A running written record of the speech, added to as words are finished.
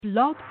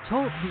Blog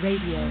Talk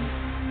Radio.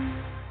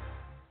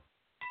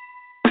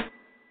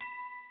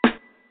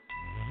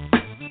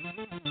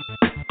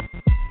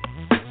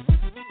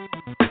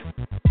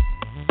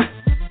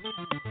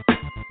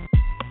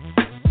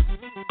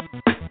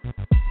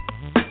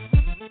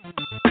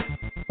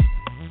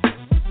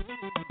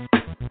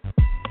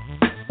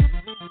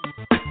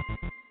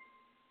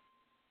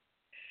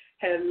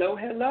 Hello,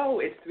 hello.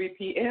 It's 3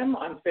 p.m.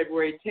 on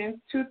February 10th,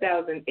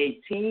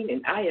 2018,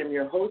 and I am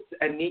your host,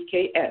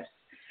 Anike S.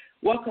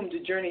 Welcome to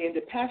Journey into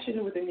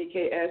Passion with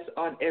Anike S.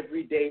 on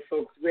Everyday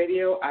Folks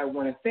Radio. I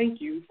want to thank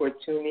you for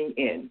tuning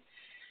in.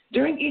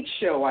 During each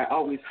show, I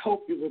always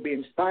hope you will be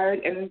inspired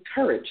and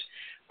encouraged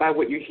by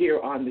what you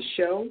hear on the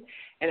show,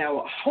 and I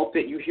will hope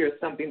that you hear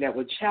something that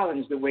will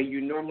challenge the way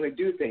you normally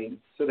do things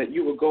so that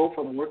you will go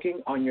from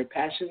working on your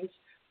passions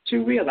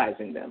to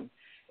realizing them,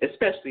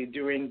 especially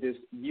during this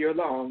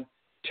year-long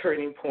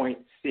Turning Point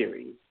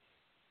series.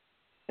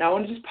 Now, I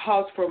want to just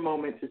pause for a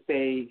moment to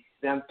say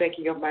that I'm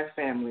thinking of my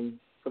family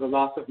for the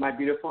loss of my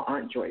beautiful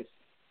Aunt Joyce.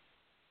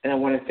 And I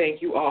want to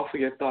thank you all for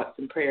your thoughts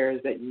and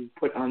prayers that you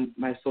put on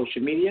my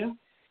social media.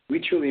 We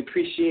truly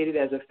appreciate it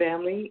as a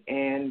family.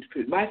 And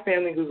for my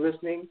family who's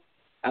listening,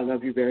 I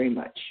love you very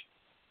much.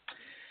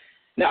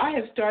 Now, I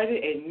have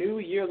started a new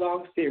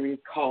year-long series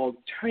called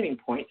Turning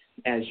Point,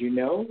 as you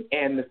know.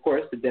 And, of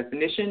course, the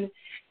definition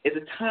is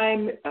a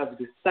time of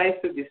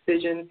decisive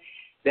decision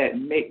that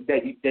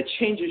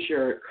changes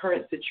your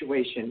current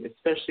situation,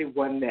 especially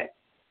one that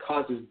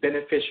causes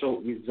beneficial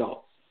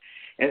results.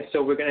 And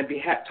so we're going to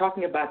be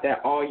talking about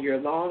that all year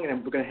long,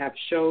 and we're going to have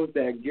shows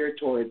that are geared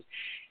towards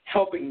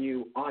helping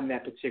you on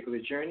that particular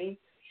journey.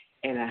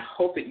 And I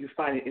hope that you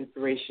find an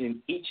inspiration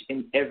in each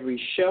and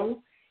every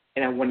show.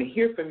 And I want to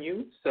hear from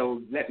you,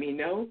 so let me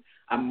know.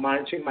 I'm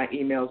monitoring my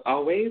emails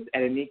always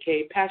at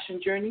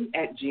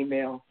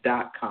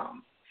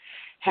anikepassionjourney@gmail.com.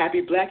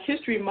 Happy Black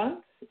History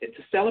Month.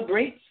 To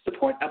celebrate,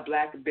 support a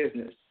Black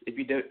business. If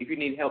you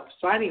need help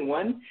finding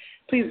one,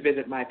 please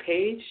visit my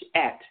page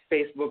at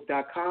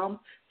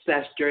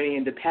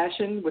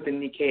facebook.com/journeyintopassion with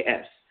Anike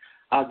S.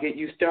 I'll get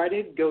you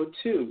started. Go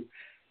to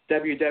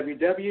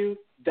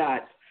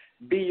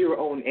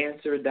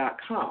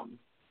www.beyourown.answer.com.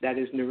 That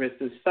is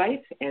Nerissa's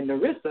site, and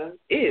Nerissa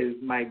is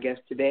my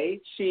guest today.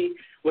 She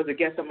was a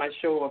guest on my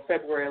show on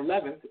February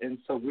 11th, and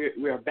so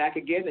we are back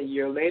again a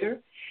year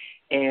later,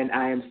 and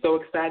I am so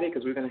excited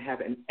because we're going to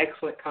have an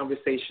excellent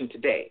conversation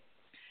today.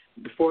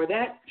 Before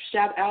that,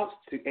 shout-outs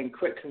and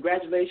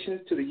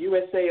congratulations to the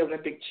USA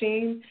Olympic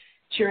team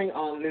cheering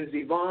on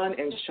Lindsey Vonn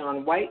and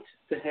Shaun White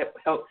to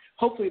help.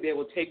 Hopefully they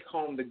will take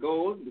home the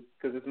gold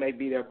because this may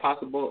be their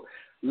possible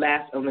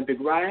last Olympic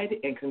ride,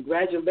 and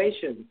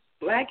congratulations,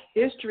 Black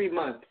History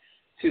Month,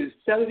 to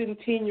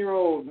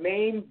 17-year-old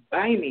Maine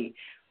Biney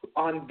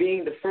on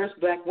being the first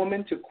Black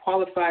woman to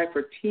qualify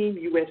for Team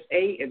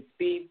USA in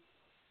speed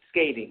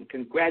skating.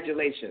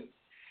 Congratulations.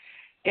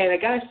 And I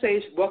got to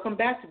say, welcome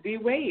back to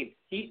D-Wade,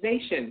 Heat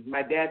Nation.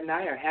 My dad and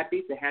I are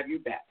happy to have you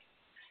back.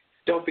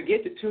 Don't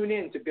forget to tune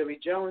in to Billy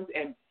Jones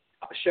and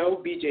show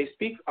BJ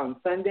Speaks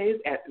on Sundays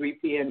at 3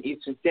 p.m.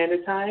 Eastern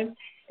Standard Time,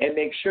 and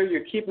make sure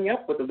you're keeping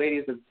up with the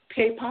ladies of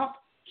K-pop.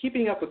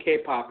 Keeping Up with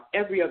K-Pop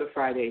every other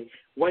Friday,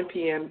 1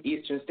 p.m.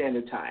 Eastern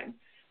Standard Time.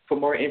 For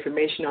more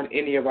information on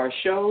any of our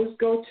shows,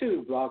 go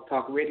to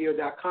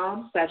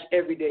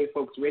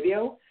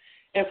blogtalkradio.com/everydayfolksradio.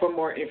 And for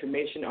more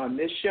information on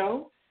this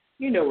show,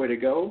 you know where to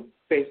go,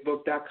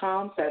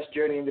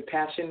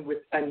 facebook.com/journeyintopassion with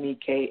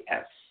Anike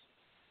S.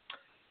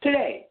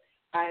 Today,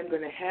 I am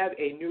going to have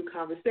a new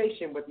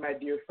conversation with my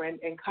dear friend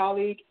and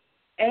colleague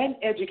and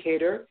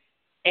educator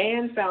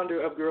and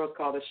founder of Girls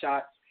Call the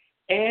Shots,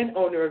 and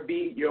owner of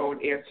Be Your Own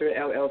Answer,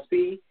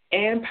 LLC,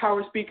 and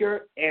power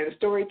speaker and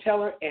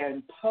storyteller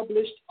and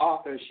published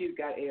author. She's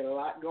got a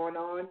lot going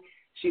on.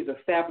 She's a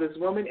fabulous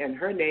woman, and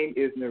her name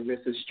is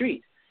Nerissa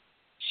Street.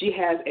 She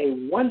has a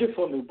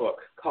wonderful new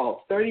book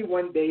called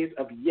 31 Days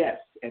of Yes,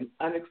 an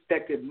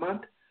Unexpected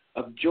Month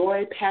of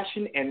Joy,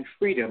 Passion, and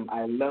Freedom.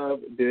 I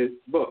love this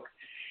book.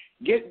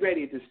 Get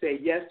ready to say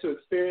yes to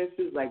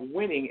experiences like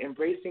winning,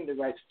 embracing the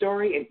right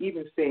story, and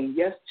even saying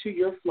yes to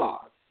your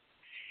flaws.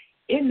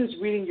 In this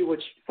reading, you will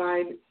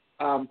find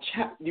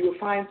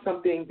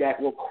something that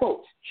will,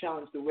 quote,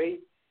 challenge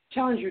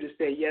you to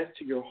say yes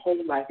to your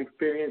whole life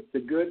experience, the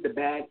good, the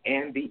bad,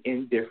 and the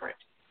indifferent.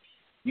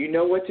 You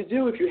know what to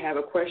do if you have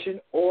a question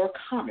or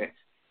comment.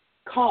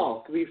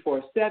 Call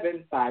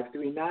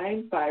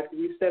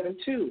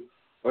 347-539-5372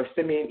 or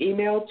send me an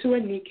email to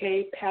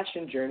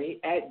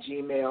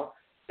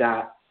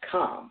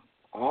anikepassionjourney@gmail.com.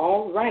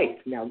 All right,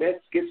 now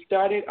let's get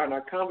started on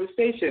our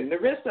conversation.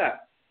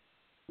 Nerissa,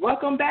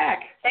 welcome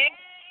back. Hey.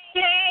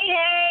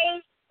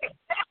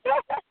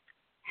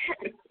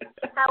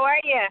 How are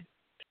you?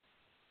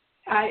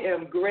 I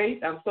am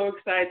great. I'm so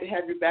excited to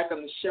have you back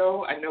on the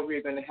show. I know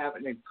we're going to have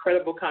an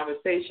incredible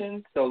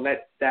conversation, so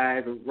let's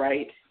dive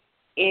right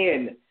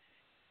in.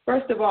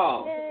 First of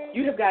all,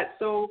 you have got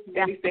so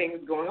many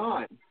things going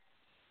on.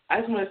 I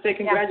just want to say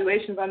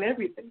congratulations on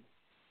everything.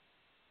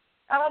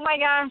 Oh, my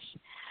gosh.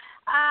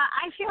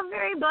 I feel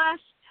very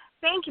blessed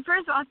thank you.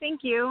 First of all,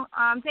 thank you.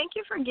 Thank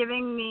you for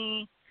giving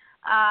me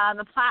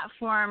the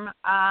platform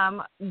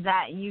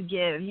that you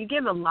give. You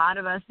give a lot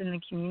of us in the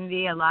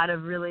community, a lot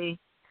of really,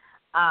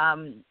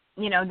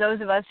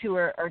 those of us who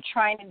are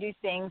trying to do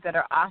things that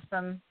are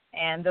awesome,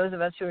 and those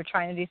of us who are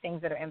trying to do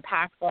things that are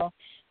impactful.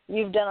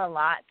 You've done a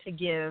lot to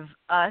give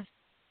us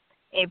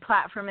a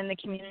platform in the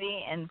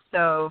community, and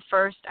so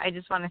first I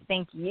just want to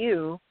thank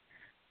you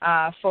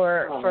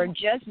for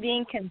just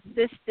being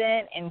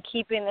consistent and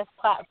keeping this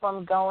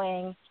platform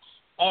going,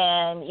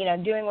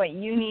 and doing what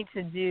you need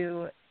to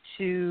do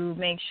to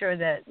make sure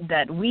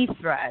that we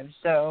thrive.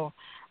 So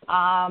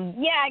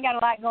I got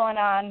a lot going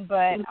on,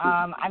 but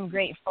I'm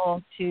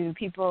grateful to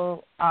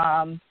people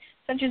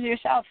such as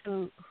yourself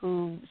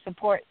who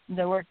support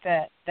the work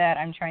that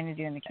I'm trying to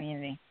do in the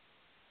community.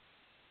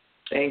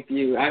 Thank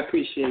you. I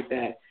appreciate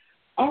that.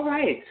 All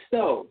right.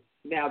 So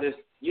now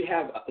you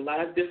have a lot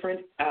of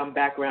different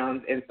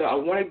backgrounds, and so I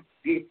want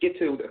to get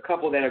to a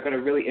couple that are going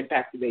to really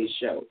impact today's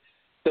show.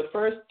 So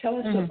first, tell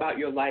us about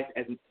your life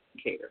as an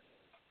educator.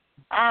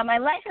 My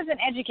life as an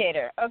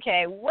educator.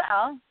 Okay,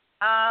 well,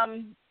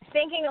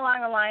 thinking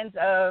along the lines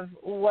of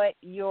what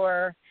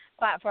your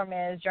platform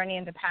is, Journey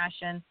into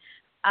Passion,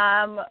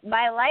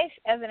 my life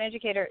as an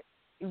educator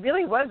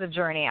really was a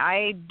journey.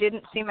 I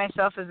didn't see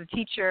myself as a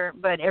teacher,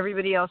 but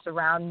everybody else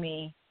around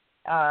me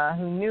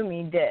who knew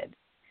me did.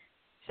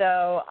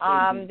 So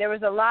there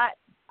was a lot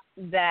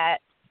that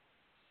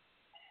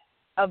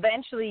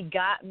eventually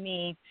got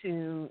me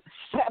to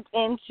step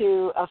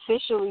into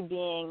officially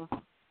being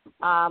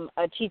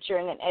a teacher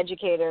and an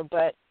educator,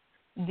 but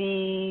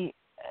the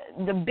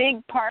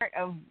big part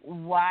of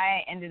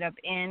why I ended up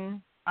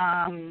in,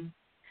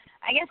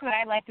 I guess what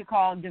I like to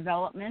call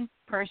development,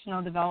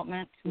 personal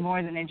development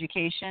more than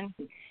education,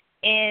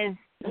 is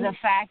the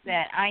fact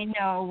that I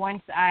know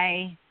once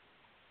I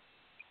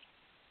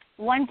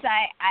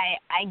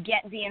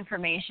get the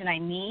information I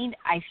need,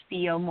 I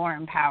feel more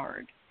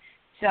empowered.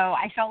 So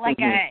I felt like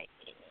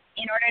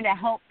in order to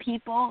help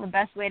people, the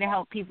best way to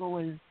help people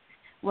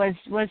was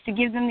to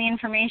give them the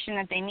information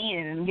that they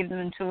needed and give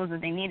them the tools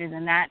that they needed,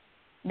 and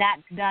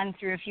that's done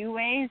through a few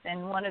ways,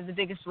 and one of the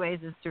biggest ways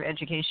is through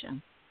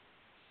education.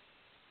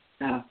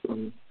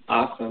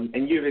 Awesome.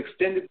 And you've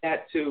extended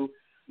that to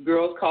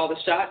Girls Call the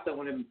Shots. I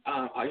want to,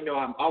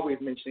 I'm always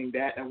mentioning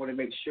that. I want to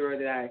make sure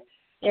that I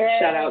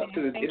shout out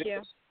to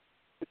the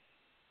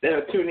that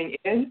are tuning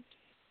in,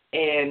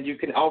 and you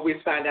can always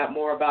find out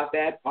more about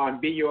that on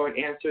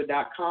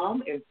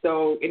BeYourAnswer.com. And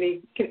so,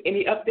 any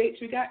updates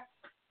you got?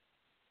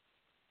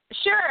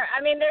 Sure.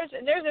 I mean,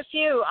 there's a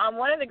few.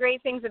 One of the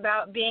great things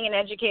about being an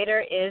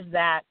educator is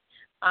that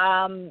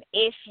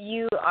if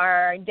you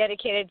are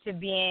dedicated to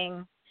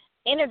being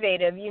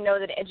innovative, you know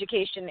that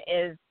education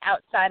is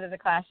outside of the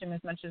classroom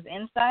as much as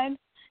inside.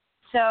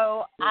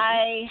 So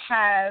I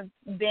have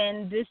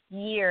been this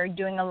year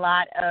doing a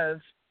lot of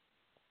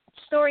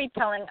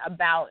storytelling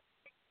about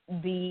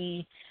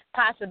the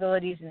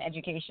possibilities in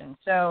education.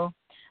 So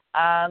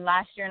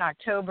last year in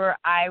October,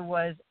 I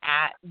was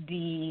at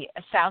the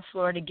South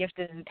Florida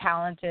Gifted and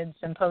Talented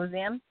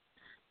Symposium.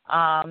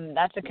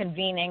 That's a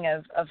convening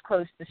of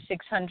close to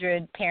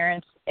 600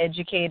 parents,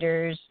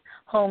 educators,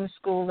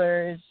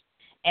 homeschoolers,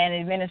 and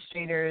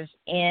administrators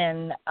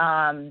in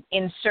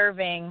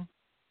serving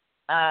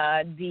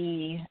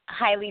the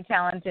highly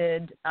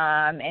talented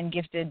and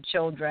gifted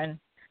children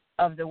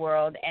of the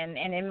world. And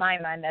in my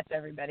mind, that's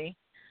everybody.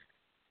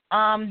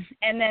 And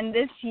then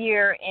this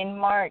year in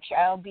March,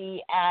 I'll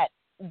be at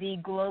the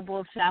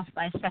Global South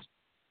by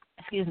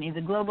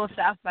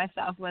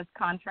Southwest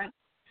Conference,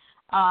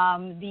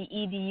 the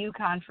EDU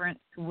conference,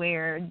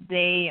 where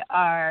they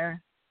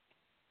are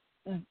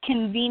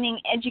convening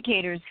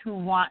educators who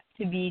want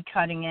to be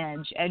cutting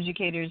edge,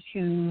 educators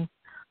who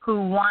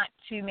want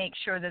to make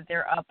sure that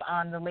they're up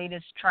on the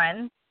latest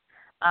trends,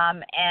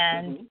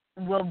 and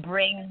will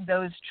bring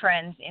those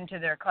trends into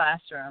their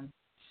classroom.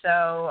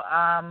 So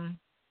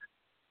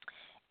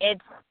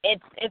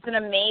it's an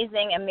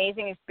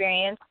amazing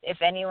experience.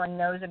 If anyone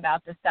knows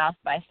about the South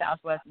by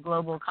Southwest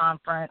Global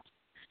Conference,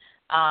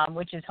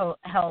 which is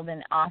held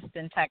in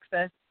Austin,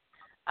 Texas,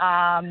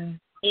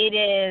 it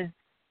is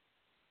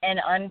an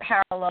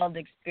unparalleled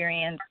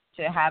experience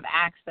to have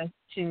access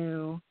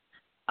to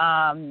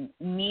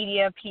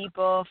media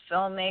people,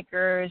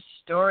 filmmakers,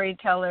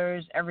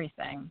 storytellers,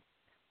 everything.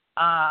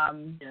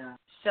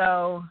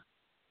 So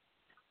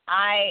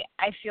I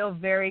feel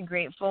very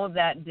grateful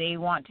that they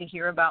want to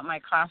hear about my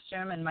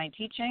classroom and my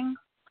teaching,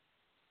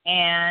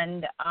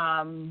 and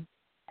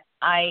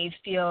I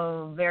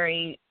feel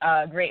very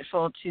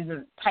grateful to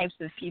the types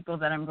of people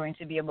that I'm going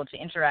to be able to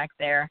interact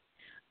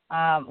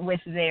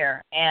with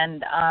there.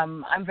 And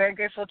I'm very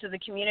grateful to the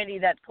community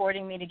that's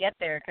supporting me to get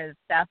there, because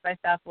South by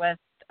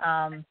Southwest,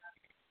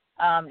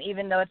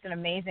 even though it's an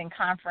amazing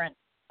conference,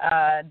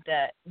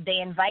 that they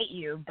invite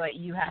you, but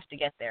you have to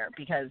get there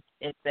because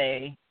it's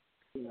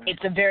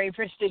a very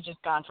prestigious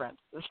conference.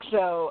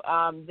 So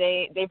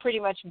they pretty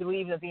much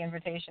believe that the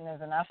invitation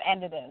is enough,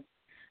 and it is.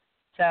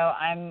 So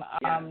I'm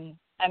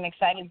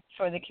excited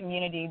for the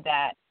community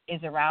that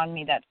is around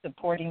me that's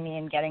supporting me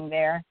in getting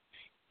there,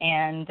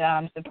 and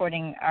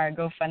supporting our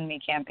GoFundMe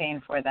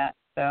campaign for that.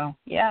 So,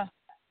 yeah.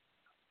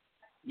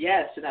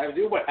 Yes, and I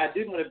did want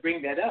to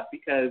bring that up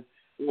because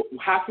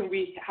how can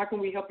we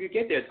help you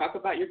get there? Talk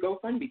about your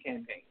GoFundMe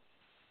campaign.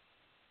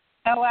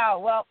 Oh, wow.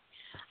 Well,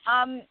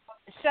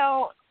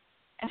 so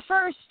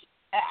first,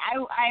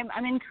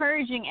 I'm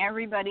encouraging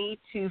everybody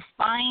to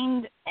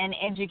find an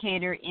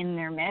educator in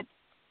their midst.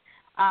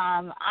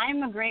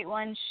 I'm a great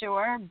one,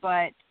 sure,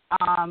 but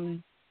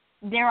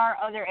there are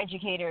other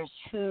educators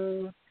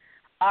who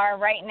are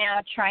right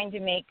now trying to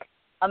make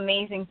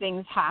amazing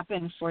things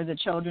happen for the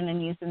children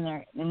and youth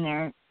in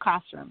their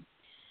classroom.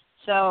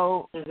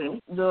 So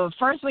the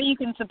first way you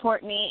can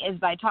support me is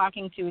by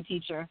talking to a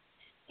teacher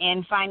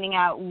and finding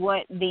out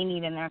what they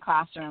need in their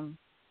classroom.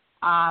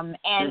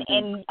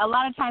 And a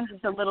lot of times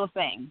it's a little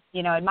thing.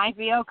 You know, it might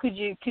be, oh, could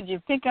you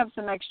pick up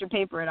some extra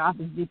paper at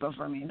Office Depot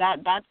for me?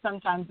 That's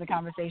sometimes the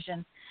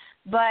conversation.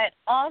 But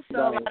also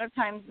a lot of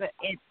times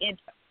it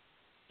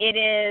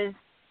is,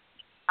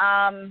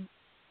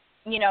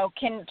 you know,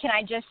 can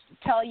I just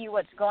tell you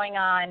what's going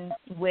on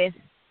with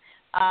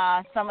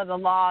some of the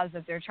laws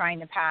that they're trying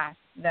to pass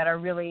that are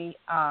really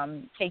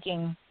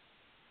taking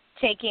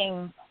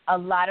a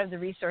lot of the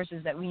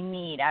resources that we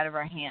need out of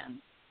our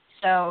hands.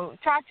 So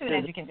talk to an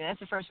educator. That's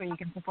the first way you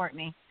can support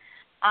me.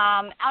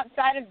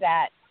 Outside of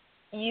that,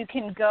 you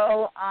can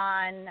go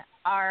on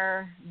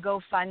our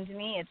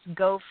GoFundMe. It's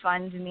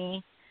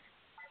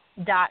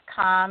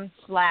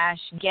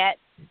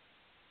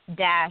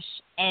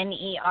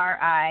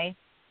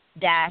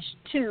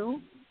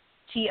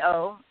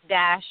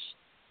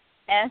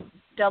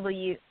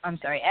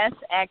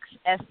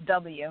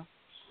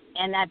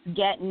and that's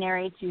Get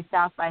Neri to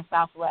South by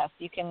Southwest.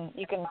 You can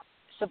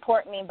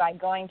support me by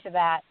going to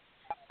that,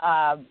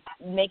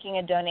 making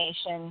a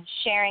donation,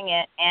 sharing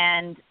it,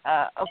 and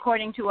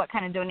according to what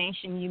kind of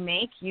donation you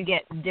make, you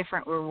get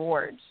different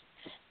rewards.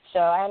 So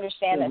I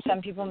understand that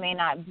some people may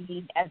not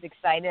be as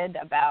excited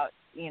about,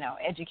 you know,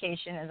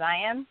 education as I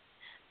am,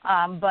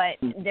 but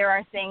there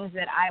are things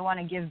that I want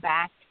to give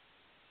back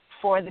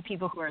for the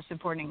people who are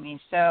supporting me.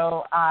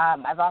 So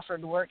I've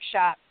offered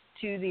workshops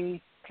to the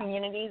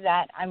community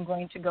that I'm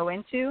going to go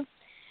into,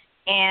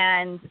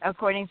 and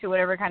according to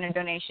whatever kind of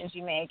donations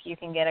you make, you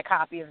can get a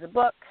copy of the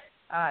book,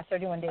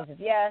 31 Days of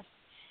Yes.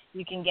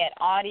 You can get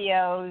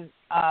audio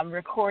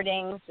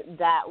recordings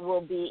that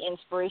will be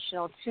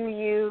inspirational to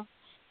you,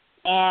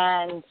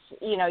 and,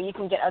 you know, you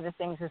can get other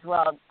things as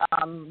well.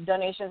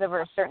 Donations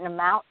over a certain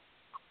amount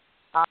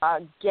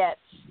get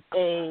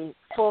a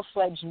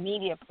full-fledged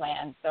media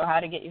plan, so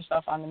how to get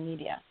yourself on the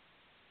media.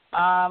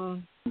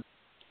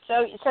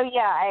 So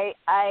yeah,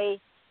 I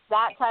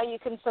that's how you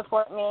can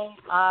support me.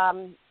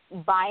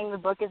 Buying the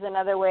book is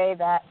another way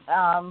that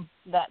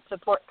that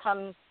support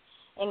comes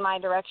in my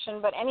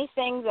direction. But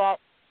anything that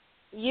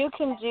you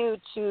can do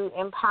to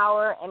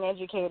empower an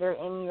educator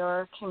in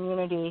your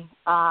community,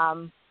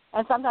 and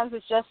sometimes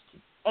it's just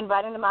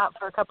inviting them out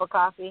for a cup of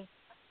coffee,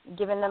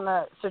 giving them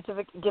a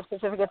gift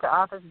certificate to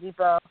Office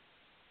Depot,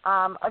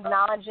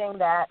 acknowledging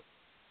that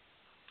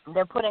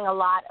they're putting a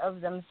lot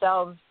of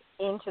themselves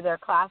into their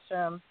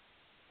classroom,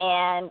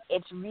 and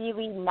it's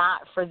really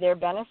not for their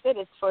benefit,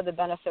 it's for the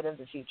benefit of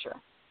the future.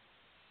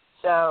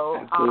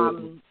 So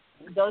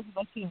those of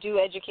us who do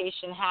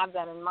education have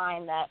that in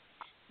mind,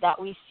 that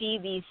we see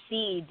these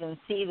seeds and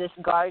see this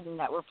garden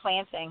that we're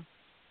planting,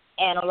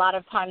 and a lot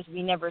of times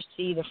we never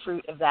see the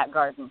fruit of that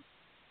garden.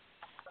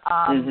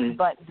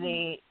 But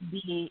the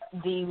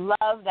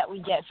love that we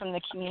get from the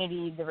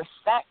community, the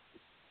respect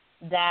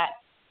that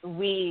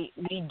we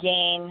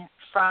gain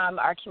from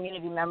our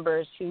community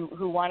members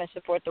who want to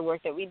support the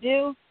work that we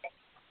do,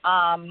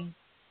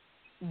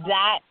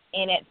 that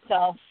in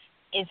itself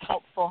is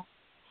helpful.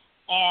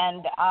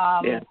 And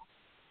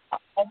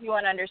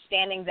everyone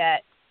understanding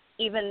that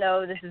even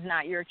though this is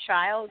not your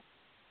child,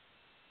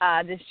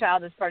 this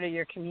child is part of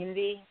your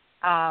community,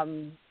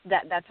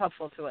 that's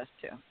helpful to us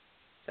too.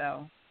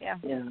 So, yeah.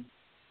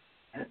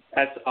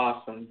 That's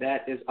awesome.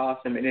 That is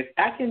awesome. And if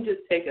I can just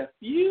take a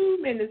few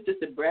minutes just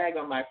to brag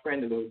on my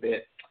friend a little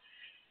bit.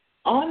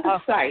 On the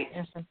site,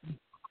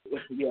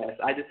 yes,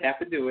 I just have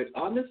to do it.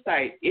 On the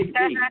site, it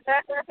reads,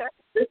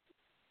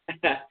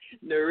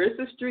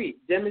 Nerissa Street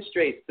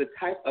demonstrates the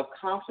type of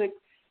conflict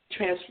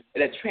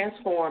that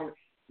transform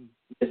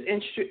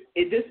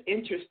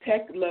disinterest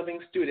tech-loving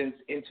students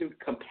into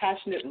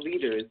compassionate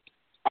leaders,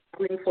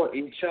 arguing for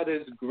each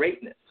other's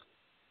greatness,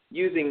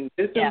 using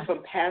wisdom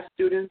from past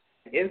students,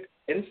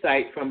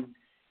 insight from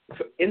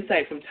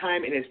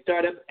time in a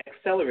startup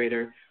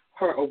accelerator.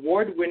 Her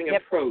award-winning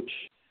approach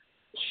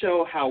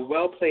show how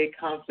well-played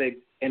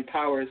conflict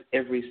empowers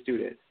every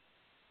student.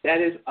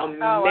 That is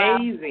amazing. Oh, wow.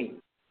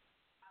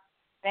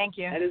 Thank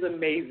you. That is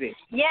amazing.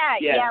 We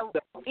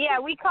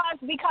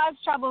cause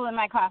trouble in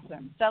my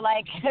classroom. So,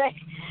 like,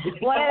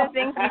 one of the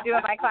things we do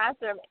in my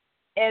classroom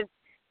is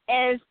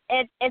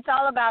it's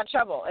all about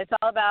trouble. It's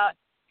all about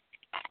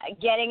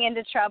getting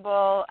into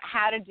trouble,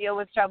 how to deal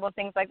with trouble,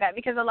 things like that.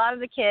 Because a lot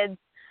of the kids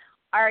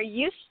are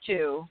used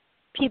to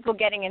people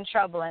getting in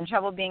trouble and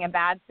trouble being a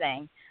bad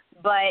thing.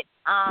 But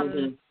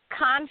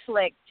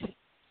conflict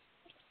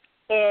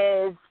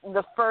is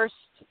the first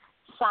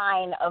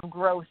sign of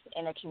growth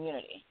in a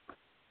community.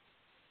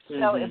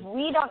 So if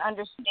we don't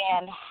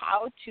understand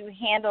how to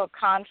handle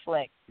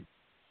conflict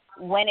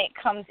when it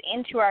comes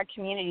into our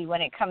community,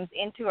 when it comes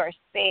into our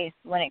space,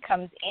 when it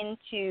comes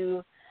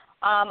into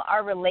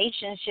our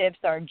relationships,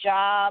 our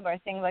job, or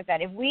things like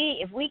that, if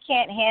we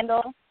can't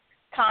handle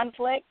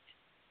conflict,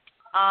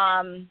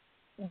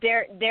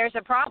 there's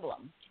a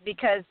problem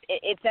because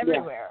it's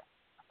everywhere.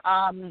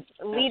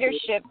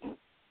 Leadership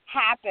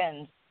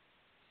happens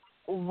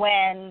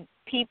when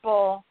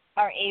people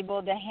are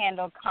able to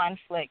handle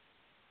conflict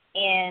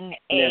in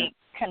a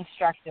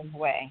constructive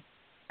way.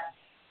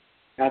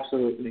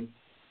 Absolutely.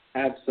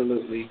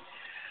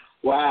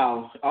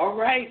 Wow. All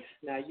right.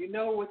 Now you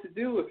know what to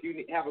do if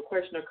you have a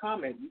question or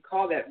comment. You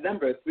call that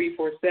number,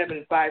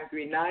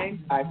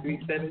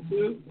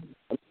 347-539-5372.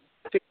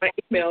 Check my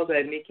emails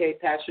at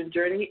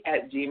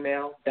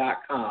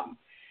nikkepassionjourney@gmail.com.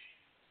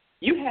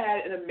 You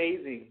had an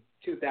amazing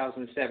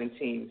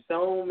 2017.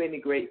 So many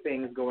great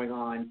things going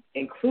on,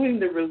 including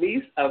the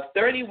release of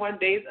 31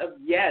 Days of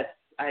Yes.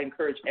 I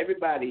encourage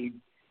everybody,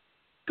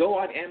 go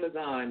on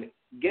Amazon,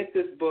 get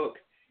this book,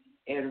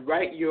 and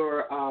write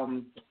your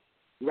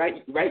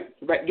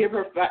give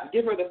her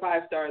the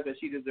 5 stars that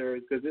she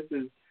deserves, because this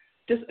is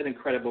just an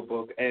incredible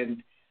book,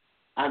 and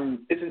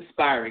it's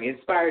inspiring. It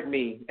inspired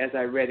me as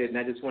I read it, and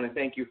I just want to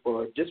thank you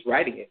for just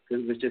writing it,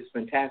 because it was just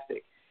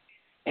fantastic.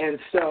 And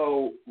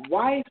so,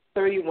 why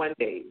 31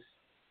 days?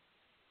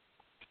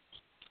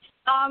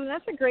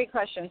 That's a great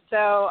question.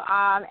 So,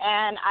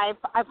 and I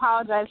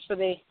apologize for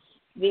the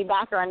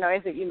background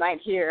noise that you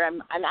might hear.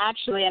 I'm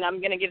actually, and I'm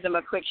going to give them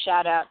a quick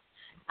shout out.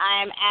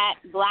 I'm at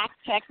Black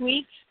Tech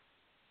Week,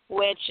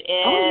 which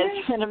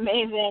is an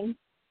amazing.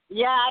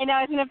 Yeah, I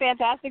know, isn't it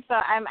fantastic? So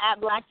I'm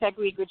at Black Tech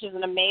Week, which is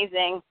an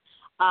amazing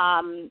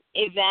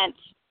event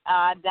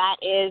that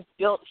is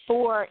built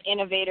for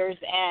innovators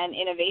and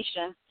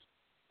innovation,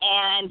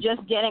 and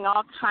just getting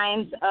all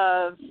kinds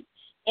of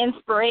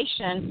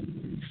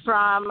inspiration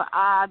from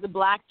the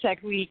Black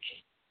Tech Week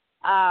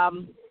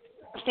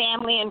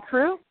family and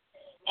crew.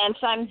 And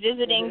so I'm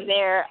visiting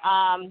their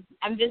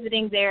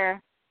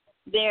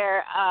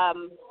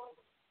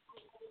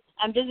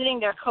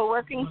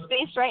co-working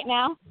space right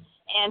now,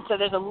 and so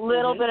there's a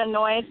little bit of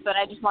noise, but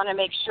I just want to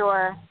make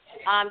sure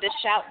to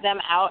shout them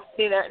out.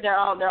 See, they're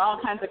all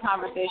kinds of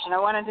conversation. I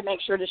wanted to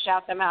make sure to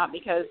shout them out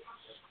because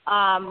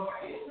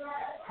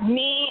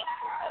me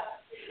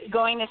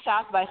going to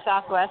South by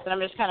Southwest, and I'm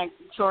just kind of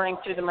touring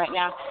through them right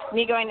now.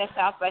 Me going to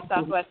South by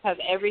Southwest has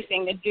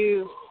everything to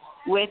do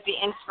with the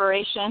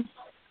inspiration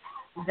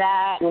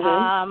that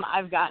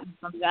I've gotten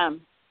from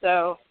them.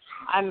 So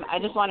I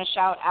just want to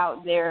shout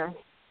out their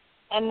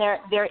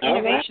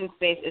innovation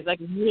space is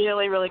like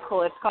really, really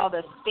cool. It's called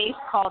a space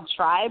called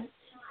Tribe,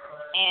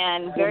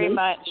 and very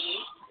much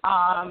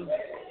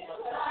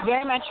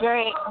very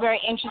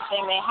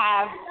interesting. They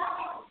have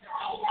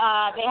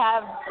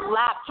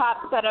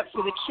laptops set up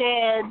for the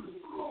kids.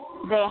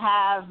 They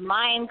have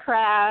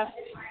Minecraft.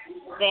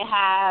 They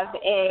have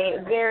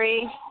a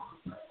very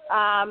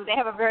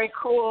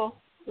cool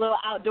little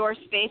outdoor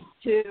space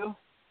too,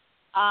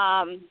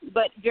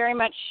 but very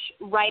much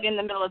right in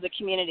the middle of the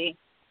community.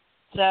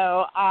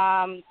 So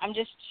I'm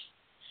just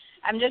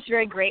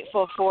very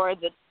grateful for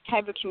the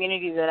type of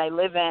community that I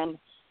live in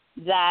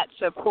that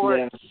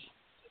supports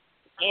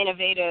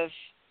innovative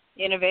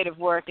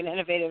work and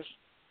innovative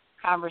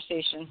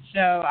conversation. So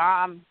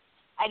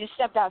I just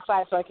stepped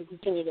outside so I could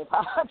continue to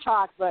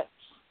talk, but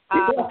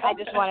I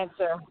just wanted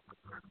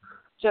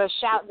to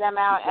shout them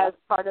out as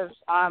part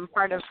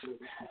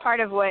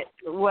of what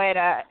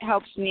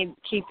helps me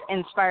keep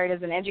inspired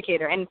as an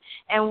educator. And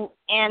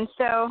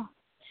so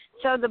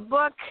the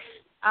book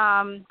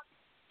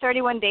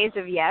 31 Days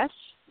of Yes,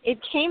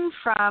 it came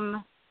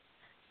from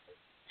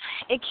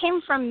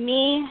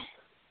me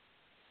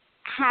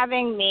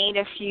having made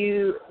a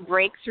few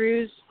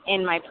breakthroughs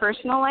in my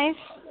personal life.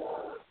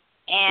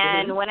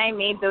 And when I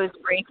made those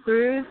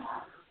breakthroughs,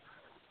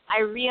 I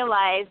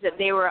realized that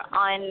they were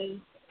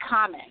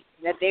uncommon,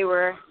 that they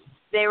were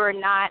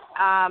not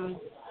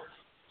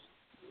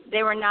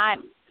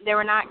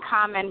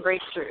common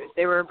breakthroughs.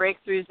 They were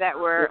breakthroughs that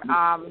were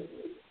I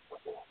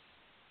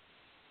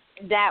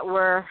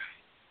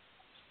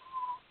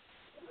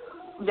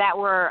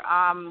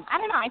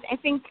don't know. I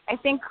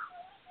think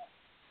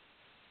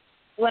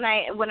when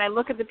I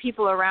look at the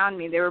people around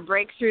me, there were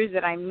breakthroughs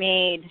that I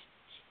made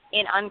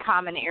in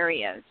uncommon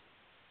areas,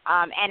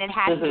 and it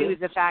had to do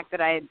with the fact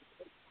that I had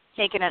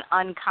taken an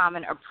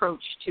uncommon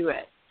approach to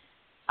it.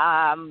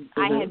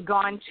 I had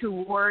gone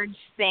towards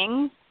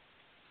things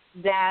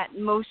that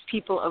most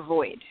people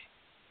avoid,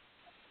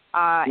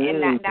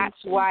 and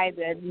that's why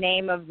the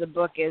name of the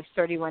book is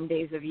 31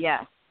 Days of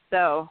Yes.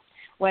 So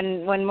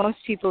when most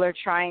people are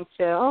trying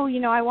to,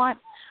 I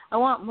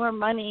want more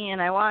money,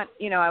 and I want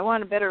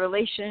a better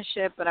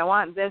relationship, and I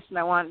want this and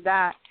I want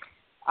that,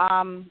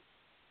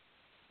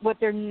 what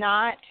they're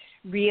not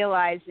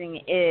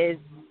realizing is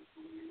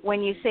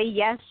when you say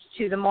yes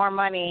to the more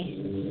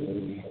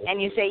money,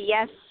 and you say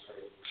yes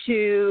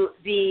to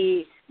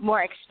the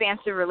more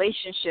expansive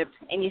relationship,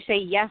 and you say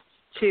yes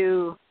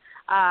to,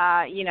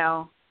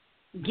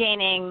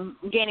 gaining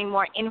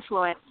more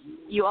influence,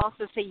 you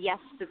also say yes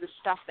to the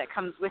stuff that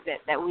comes with it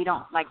that we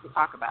don't like to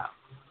talk about.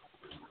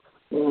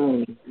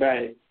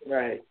 Right.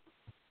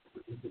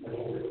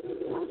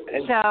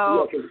 And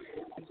so,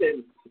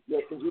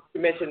 you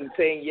mentioned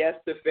saying yes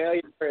to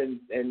failure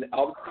and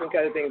all the different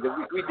kind of things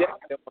that we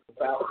definitely don't want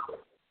about.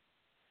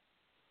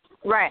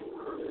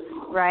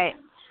 Right.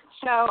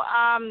 So,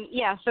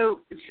 so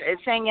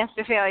saying yes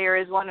to failure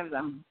is one of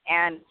them.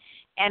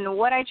 And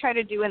what I try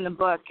to do in the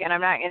book, and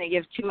I'm not going to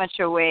give too much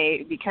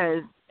away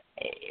because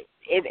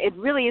it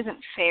really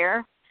isn't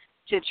fair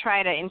to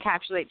try to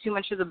encapsulate too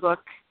much of the book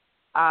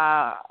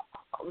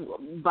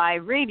by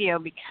radio,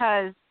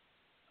 because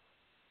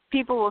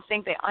people will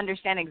think they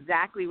understand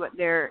exactly what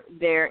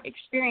they're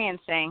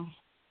experiencing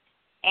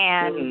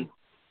and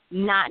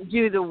not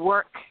do the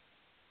work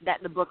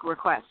that the book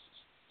requests.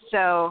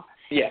 So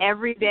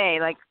every day,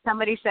 like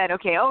somebody said,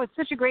 okay, it's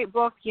such a great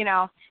book,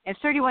 it's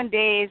 31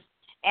 days,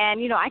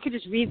 and, I could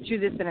just read through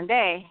this in a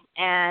day.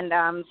 And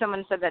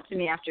someone said that to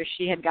me after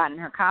she had gotten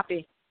her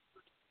copy.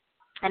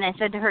 And I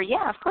said to her,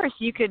 yeah, of course,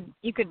 you could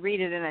read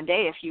it in a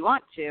day if you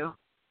want to.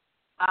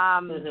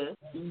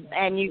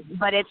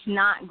 But it's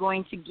not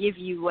going to give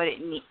you what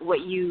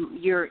you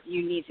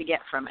need to get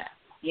from it.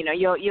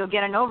 You'll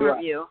get an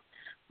overview,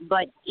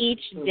 but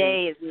each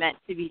day is meant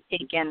to be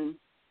taken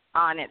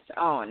on its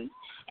own,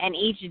 and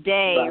each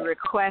day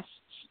requests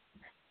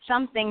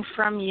something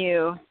from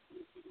you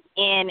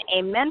in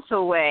a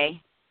mental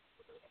way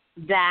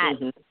that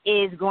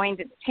is going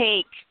to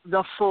take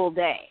the full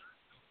day,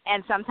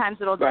 and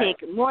sometimes it'll take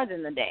more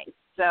than the day.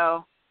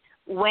 So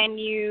when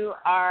you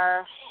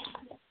are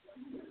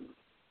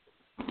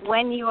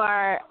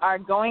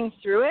going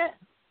through it,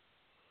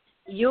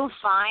 you'll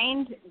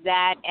find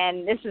that,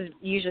 and this is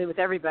usually with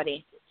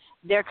everybody,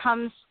 there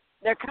comes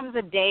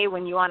a day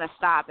when you want to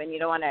stop and you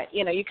don't want to,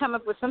 you come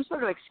up with some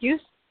sort of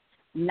excuse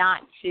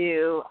not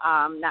to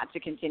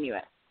continue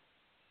it.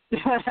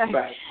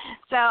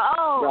 So,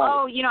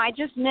 I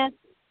just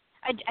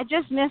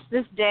missed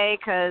this day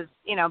because,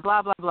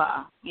 blah, blah,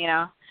 blah,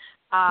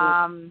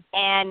 and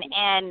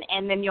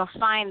then you'll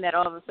find that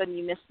all of a sudden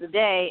you miss the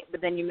day, but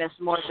then you miss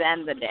more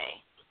than the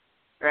day.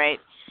 Right.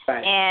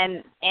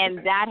 And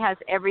that has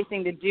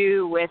everything to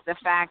do with the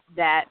fact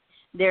that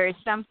there is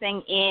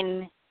something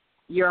in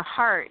your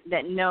heart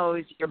that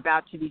knows you're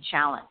about to be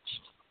challenged.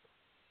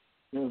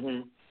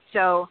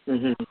 So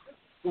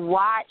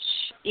watch,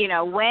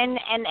 when,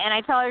 and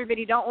I tell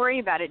everybody, don't worry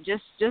about it.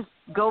 Just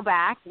go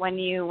back when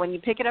you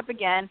pick it up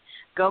again,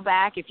 go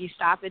back. If you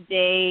stop at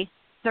day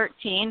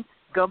 13,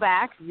 go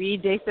back,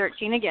 read day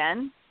 13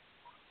 again.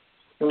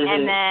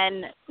 And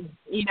then,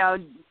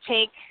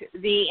 take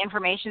the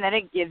information that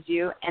it gives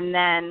you and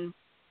then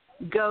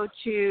go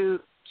to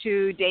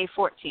day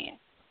 14.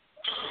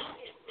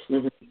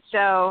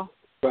 So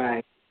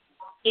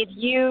if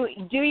you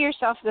do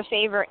yourself the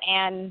favor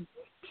and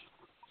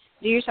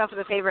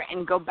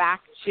go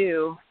back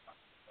to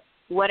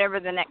whatever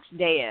the next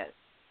day is.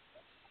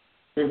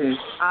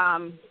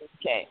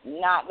 Okay,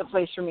 not the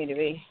place for me to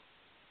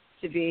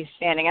be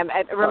standing.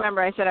 I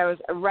remember I said I was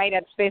right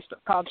at Space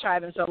Called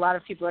Tribe, and so a lot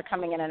of people are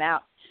coming in and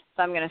out.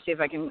 So I'm going to see if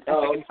I can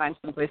find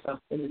some place else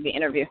to do the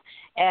interview.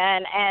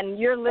 And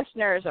your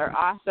listeners are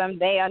awesome.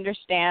 They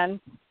understand.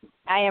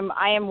 I am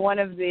one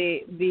of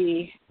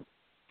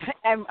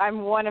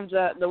I'm one of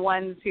the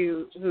ones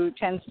who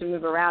tends to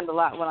move around a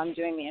lot while I'm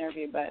doing the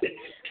interview, but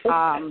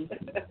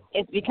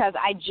it's because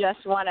I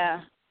just want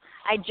to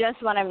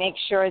make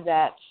sure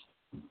that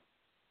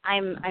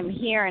I'm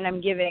here and I'm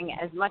giving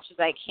as much as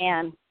I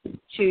can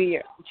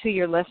to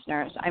your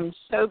listeners. I'm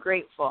so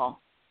grateful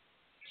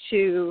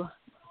to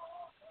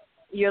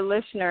your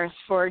listeners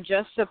for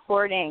just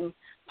supporting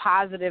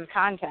positive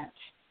content.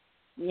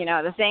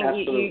 The thing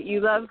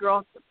you love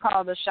Girls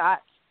Call the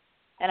Shots,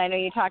 and I know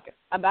you talk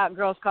about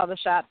Girls Call the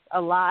Shots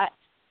a lot.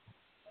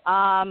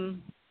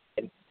 And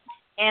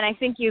I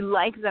think you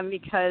like them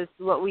because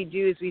what we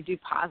do is we do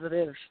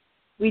positive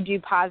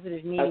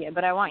media.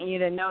 But I want you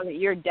to know that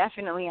you're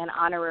definitely an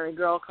honorary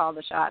girl call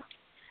the shots,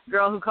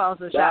 girl who calls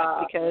the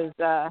shots,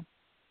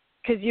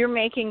 because you're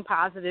making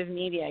positive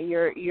media.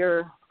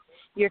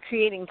 You're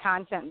creating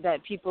content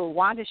that people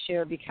want to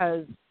share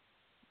because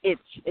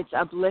it's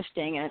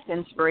uplifting and it's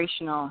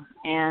inspirational,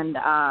 and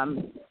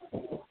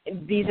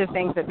these are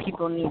things that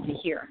people need to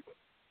hear.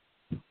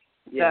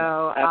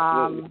 Yeah, so,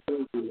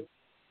 absolutely.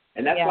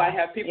 And that's why I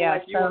have people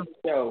like you on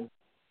the show.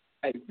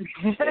 They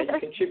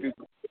contribute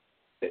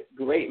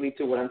greatly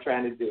to what I'm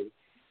trying to do,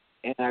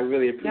 and I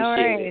really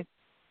appreciate it.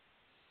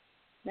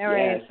 No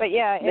worries. But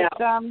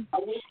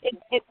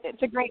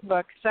it's a great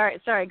book.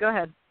 Sorry, go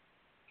ahead.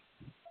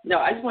 No,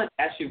 I just wanted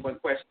to ask you one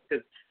question,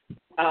 because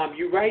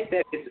you write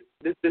that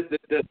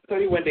the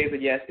 31 Days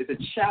of Yes is a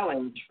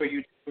challenge for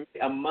you to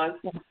create a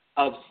month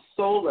of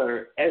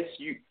solar,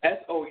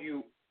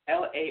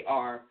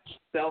 SOULAR,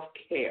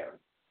 self-care.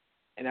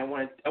 And I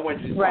want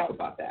wanted you to Right. talk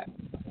about that.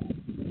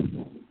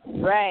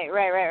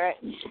 Right.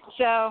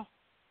 So,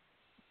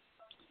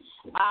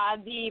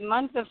 the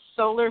month of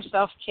solar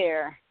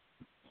self-care,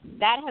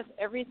 that has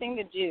everything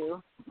to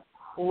do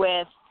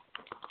with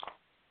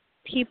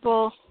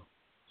people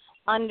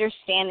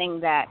understanding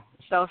that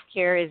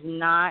self-care is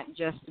not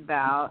just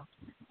about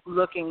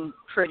looking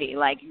pretty,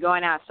 like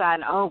going outside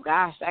and, oh,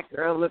 gosh, that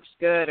girl looks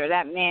good, or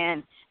that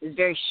man is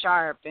very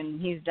sharp and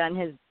he's done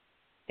his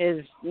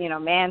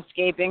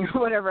manscaping or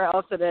whatever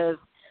else it is.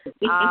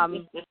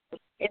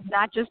 It's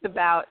not just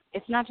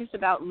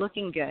about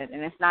looking good,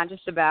 and it's not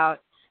just about,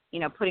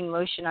 putting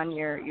lotion on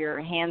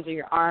your hands or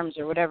your arms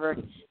or whatever.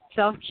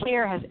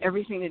 Self-care has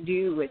everything to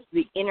do with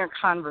the inner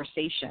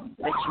conversation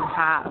that you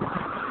have,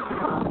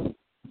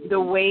 the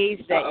ways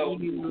that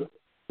you...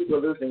 We're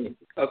losing you.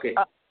 Okay.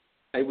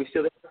 Are we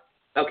still there?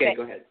 Okay,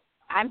 go ahead.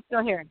 I'm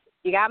still here.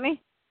 You got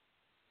me?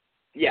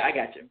 Yeah, I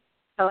got you.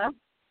 Hello?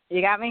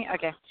 You got me?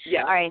 Okay.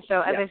 Yeah. All right,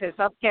 so as I said,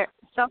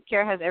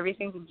 self-care has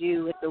everything to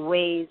do with the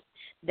ways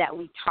that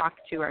we talk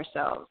to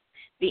ourselves,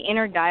 the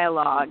inner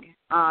dialogue,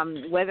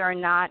 whether or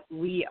not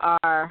we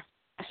are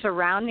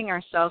surrounding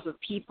ourselves with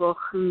people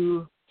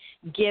who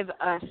give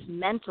us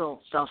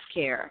mental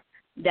self-care,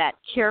 that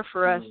care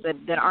for us,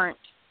 that aren't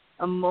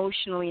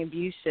emotionally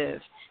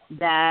abusive,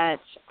 that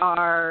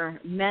are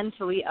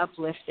mentally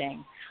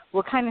uplifting.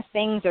 What kind of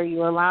things are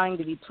you allowing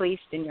to be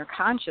placed in your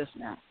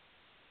consciousness?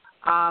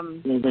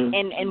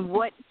 And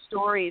what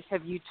stories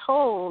have you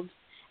told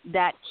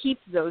that keep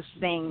those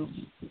things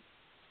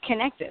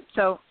connected?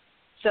 So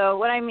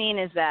what I mean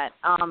is that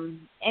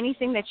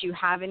anything that you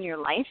have in your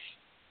life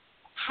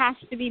has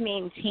to be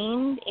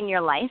maintained in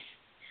your life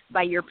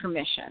by your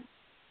permission.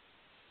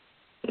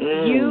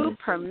 You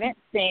permit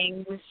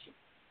things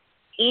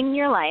in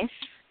your life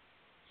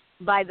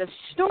by the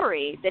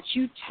story that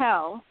you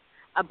tell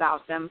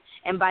about them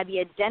and by the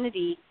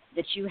identity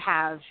that you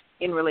have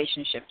in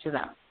relationship to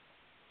them.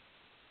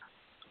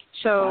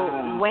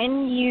 So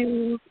when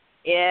you,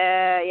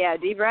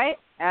 deep, right?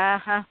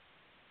 Uh-huh.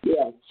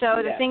 Yeah.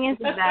 So the thing is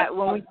that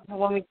when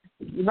we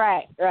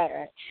right.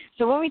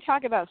 So when we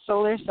talk about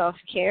solar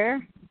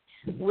self-care,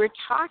 we're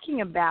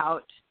talking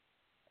about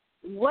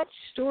what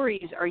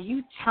stories are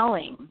you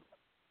telling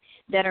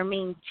that are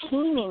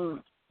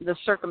maintaining the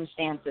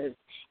circumstances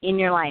in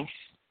your life.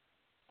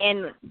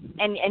 And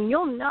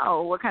you'll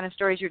know what kind of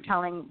stories you're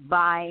telling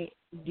by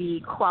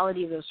the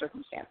quality of those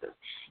circumstances.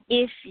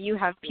 If you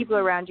have people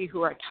around you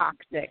who are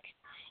toxic,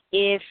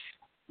 if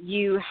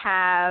you're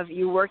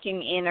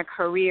working in a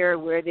career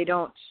where they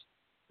don't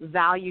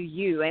value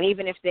you, and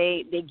even if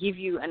they give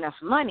you enough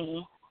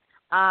money,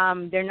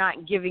 they're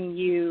not giving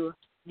you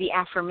the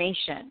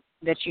affirmation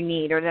that you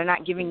need, or they're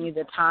not giving you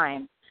the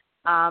time,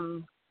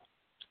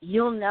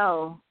 you'll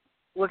know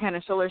what kind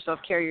of solar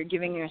self-care you're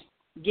giving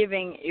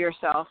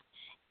yourself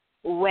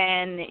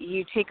when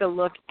you take a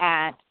look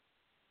at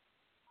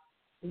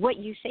what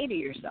you say to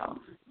yourself.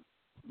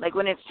 Like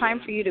when it's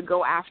time for you to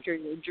go after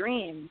your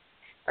dreams,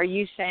 are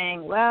you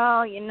saying,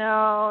 well,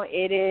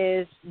 it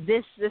is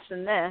this,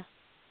 and this,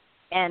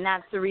 and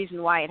that's the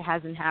reason why it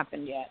hasn't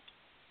happened yet?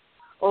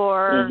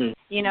 Or,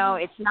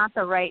 it's not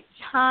the right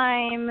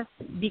time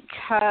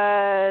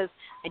because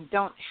I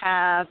don't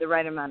have the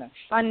right amount of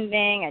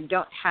funding, I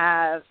don't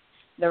have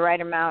the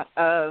right amount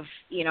of,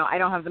 I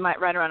don't have the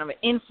right amount of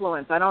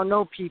influence, I don't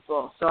know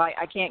people, so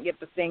I can't get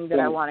the thing that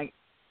I want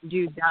to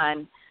do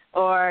done.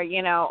 Or,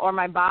 or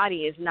my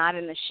body is not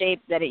in the shape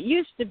that it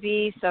used to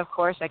be, so of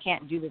course I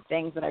can't do the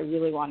things that I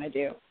really want to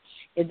do.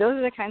 If those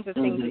are the kinds of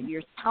things that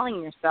you're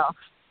telling yourself,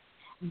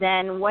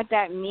 then what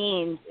that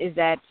means is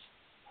that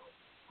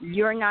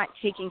you're not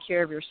taking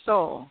care of your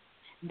soul.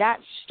 That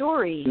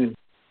story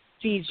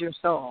feeds your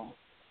soul.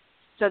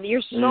 So that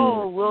your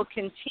soul will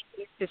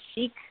continue to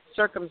seek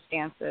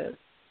circumstances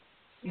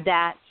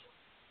that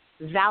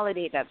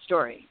validate that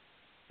story.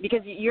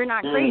 Because you're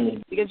not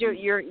crazy. Because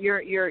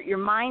your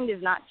mind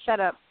is not set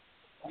up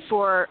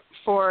for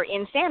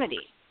insanity.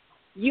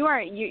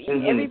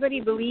 Everybody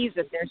believes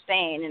that they're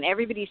sane, and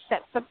everybody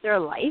sets up their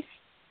life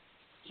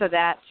so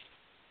that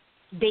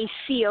they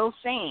feel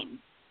sane.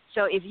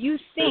 So if you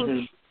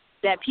think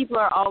that people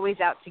are always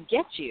out to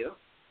get you,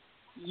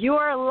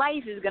 your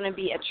life is going to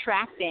be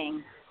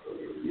attracting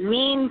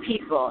mean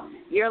people.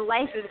 Your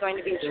life is going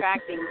to be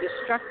attracting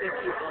destructive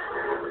people.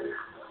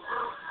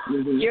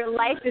 Your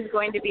life is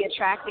going to be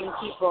attracting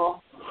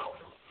people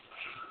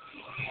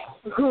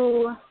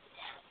who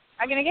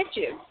are going to get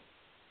you,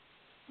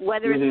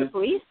 whether it's the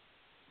police,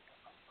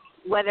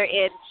 whether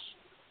it's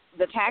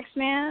the tax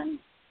man,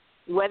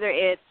 whether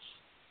it's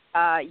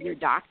your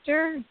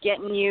doctor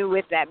getting you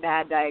with that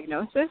bad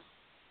diagnosis.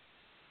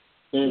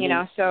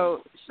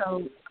 So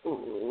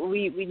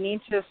we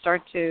need to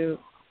start to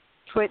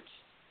put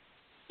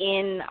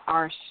in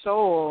our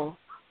soul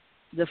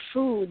the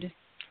food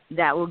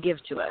that will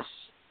give to us.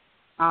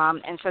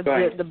 And so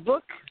the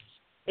book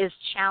is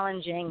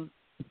challenging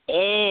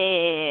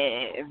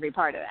every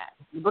part of that.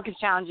 The book is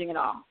challenging it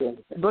all.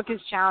 The book is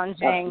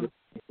challenging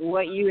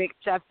what you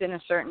accept in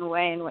a certain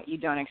way and what you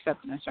don't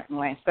accept in a certain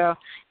way. So,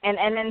 and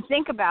then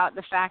think about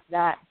the fact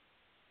that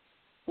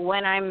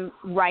when I'm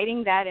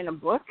writing that in a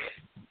book,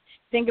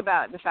 think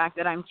about the fact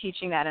that I'm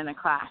teaching that in a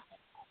class,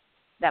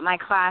 that my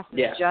class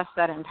is just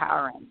that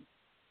empowering,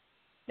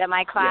 that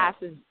my class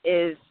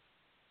is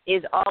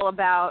all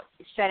about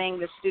setting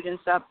the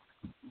students up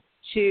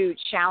to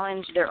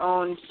challenge their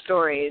own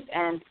stories,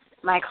 and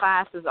my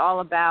class is all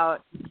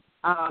about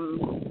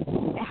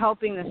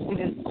helping the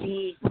students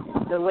see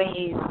the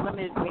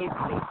limited ways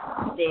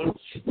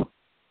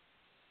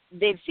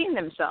they've seen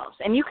themselves.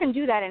 And you can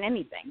do that in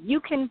anything.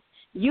 You can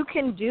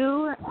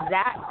do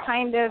that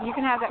you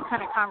can have that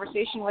kind of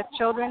conversation with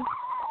children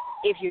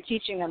if you're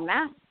teaching them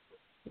math,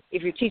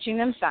 if you're teaching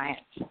them science,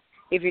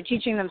 if you're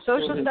teaching them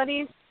social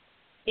studies,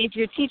 if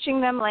you're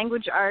teaching them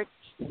language arts,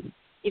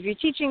 if you're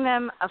teaching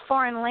them a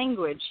foreign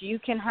language. You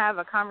can have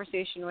a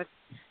conversation with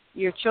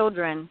your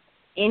children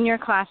in your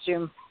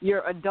classroom,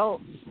 your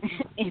adults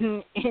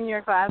in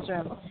your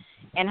classroom,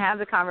 and have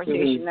the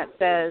conversation that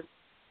says,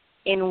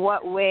 in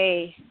what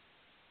way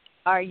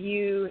are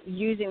you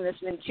using this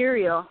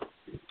material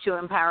to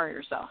empower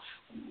yourself?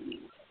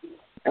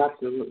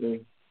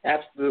 Absolutely.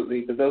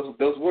 Because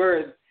those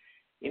words,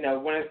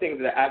 one of the things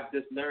that I've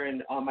just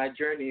learned on my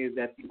journey is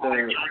that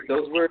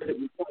those words that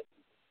you put,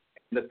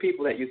 the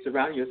people that you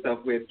surround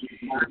yourself with,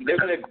 that's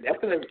gonna be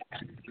part of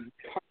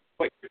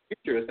what your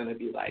future is gonna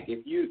be like.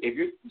 If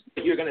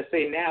you're gonna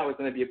say now is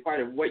gonna be a part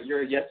of what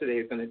your yesterday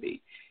is gonna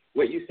be.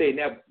 What you say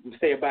now,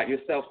 say about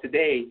yourself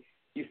today,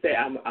 you say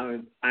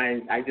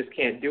I just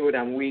can't do it.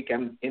 I'm weak.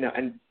 and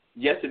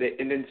yesterday,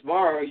 and then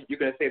tomorrow you're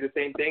gonna say the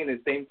same thing and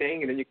the same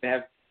thing, and then you can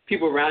have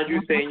people around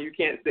you saying you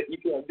can't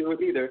do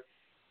it either.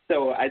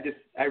 So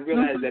I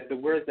realize that the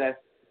words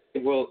that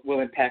will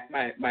impact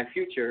my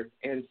future,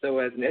 and so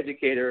as an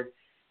educator,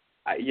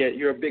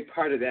 you're a big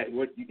part of that.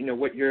 What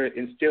you're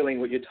instilling,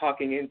 what you're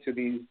talking into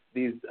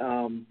these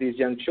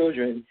young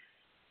children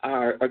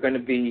are going to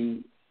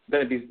be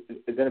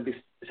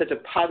such a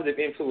positive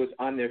influence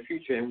on their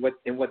future and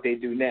what they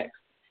do next.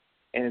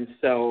 And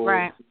so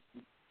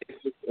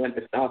it's an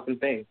awesome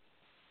thing.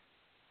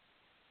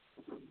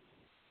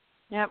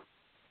 Yep.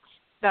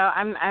 So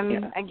I'm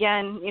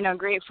again,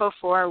 grateful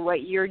for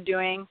what you're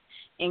doing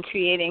in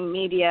creating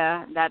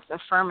media that's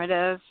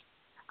affirmative,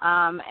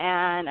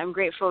 and I'm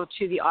grateful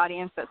to the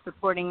audience that's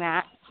supporting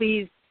that.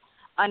 Please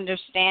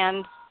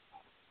understand,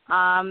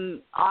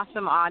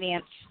 awesome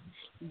audience,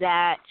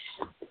 that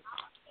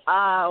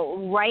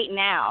right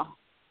now,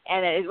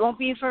 and it won't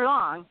be for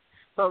long,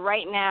 but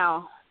right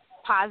now,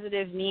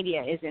 positive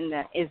media is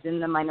in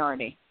the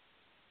minority,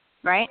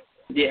 right?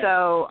 Yeah.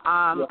 So,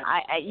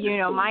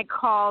 my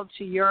call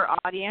to your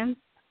audience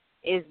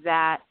is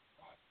that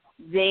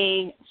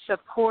they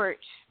support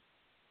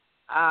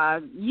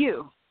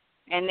you,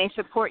 and they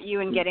support you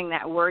in getting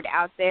that word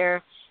out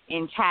there,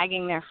 in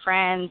tagging their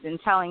friends and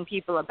telling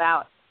people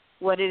about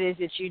what it is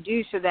that you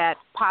do, so that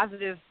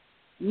positive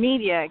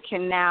media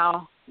can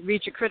now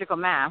reach a critical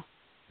mass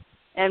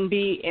and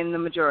be in the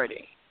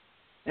majority.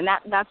 And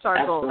that's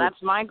our goal. That's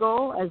my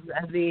goal as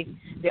the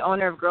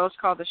owner of Girls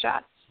Call the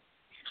Shots.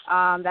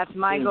 That's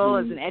my goal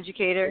as an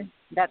educator.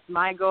 That's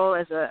my goal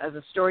as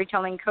a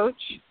storytelling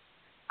coach.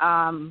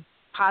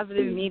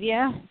 Positive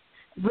media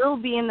will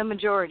be in the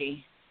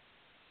majority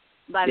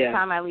by the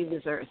time I leave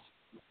this earth.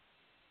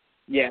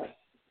 Yes,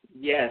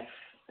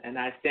 and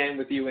I stand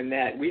with you in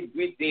that. We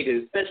need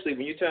it, especially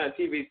when you turn on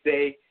TV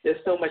today.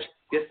 There's so much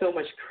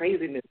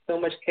craziness, so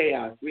much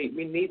chaos. We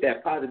need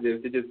that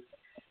positive to just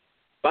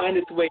find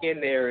its way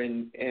in there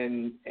and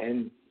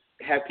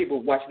have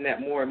people watching that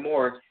more and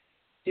more.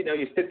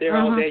 You sit there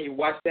all day, you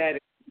watch that,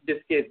 and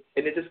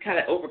it just kind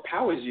of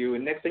overpowers you.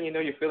 And next thing you know,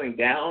 you're feeling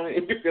down,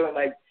 and you're feeling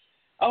like,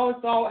 oh,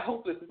 it's all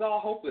hopeless.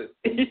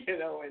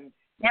 And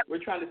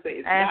we're trying to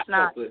say it's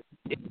not hopeless.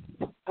 It's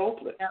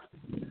hopeless. Yep.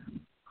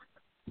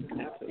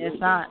 Absolutely.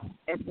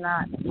 It's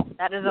not.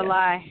 That is a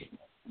lie.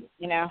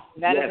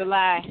 That is a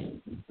lie.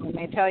 When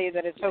they tell you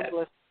that it's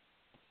hopeless,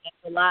 that's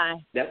a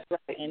lie. That's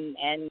right.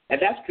 And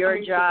that's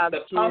your job to.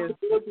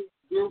 Possibility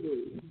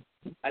guru.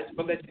 I just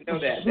want to let you know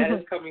that. That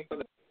is coming from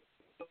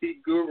the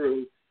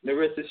guru,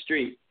 Nerissa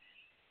Street.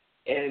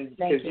 And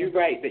because you're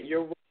right, that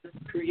your words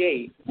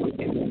create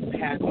and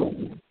have,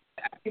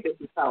 I think this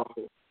is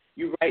powerful.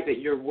 You're right that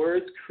your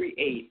words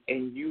create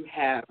and you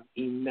have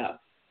enough.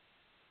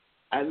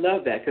 I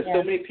love that, because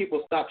so many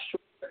people stop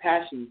short of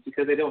passions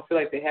because they don't feel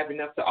like they have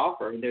enough to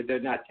offer and they're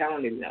not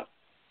talented enough.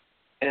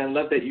 And I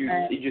love that you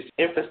just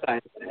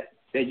emphasize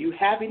that you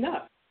have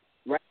enough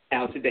right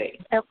now, today.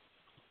 Yep.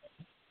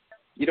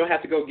 You don't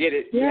have to go get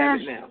it. You have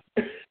it now.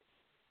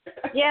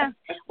 Yeah.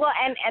 Well,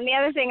 and the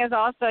other thing is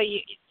also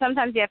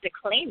sometimes you have to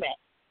claim it.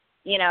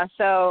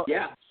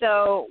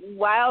 So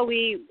while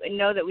we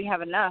know that we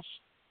have enough,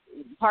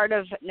 part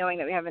of knowing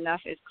that we have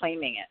enough is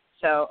claiming it.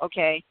 So,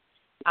 okay,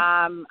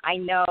 I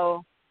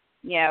know,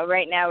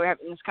 right now we're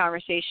having this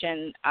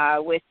conversation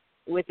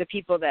with the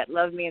people that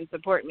love me and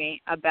support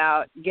me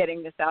about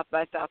getting to South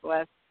by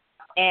Southwest,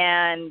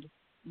 and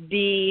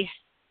the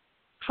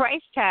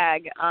price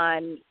tag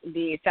on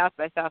the South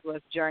by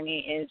Southwest journey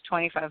is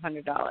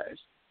 $2,500.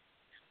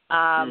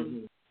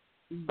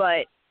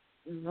 But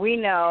we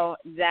know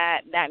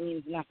that that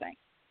means nothing.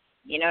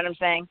 You know what I'm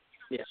saying?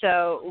 Yeah.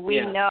 So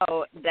we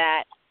know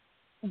that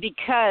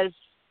because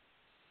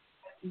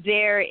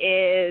there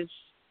is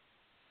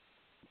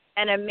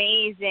an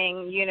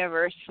amazing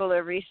universe full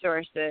of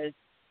resources,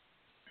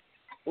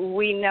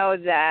 we know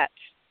that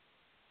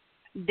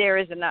there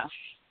is enough.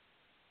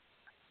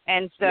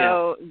 And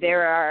so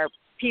there are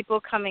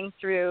people coming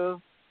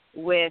through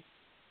with,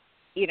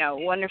 you know,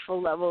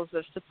 wonderful levels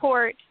of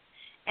support,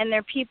 and there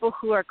are people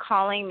who are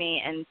calling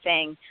me and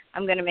saying,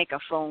 I'm going to make a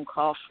phone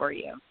call for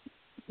you.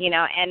 You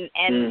know, and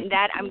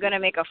that I'm going to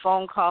make a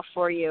phone call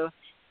for you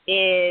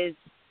is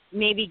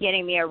maybe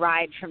getting me a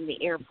ride from the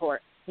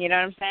airport. You know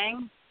what I'm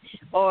saying?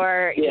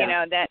 Or, you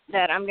know,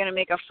 that I'm going to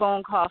make a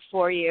phone call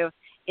for you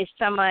is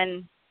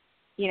someone,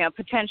 you know,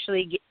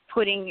 potentially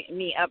putting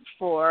me up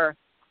for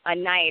a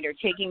night or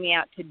taking me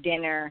out to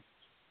dinner,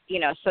 you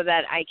know, so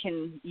that I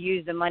can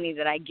use the money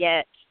that I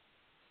get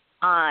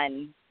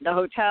on the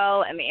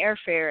hotel and the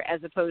airfare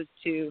as opposed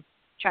to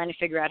trying to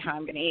figure out how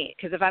I'm going to eat.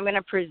 Because if I'm going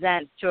to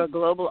present to a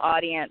global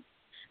audience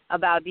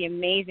about the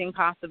amazing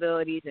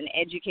possibilities in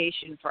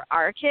education for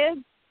our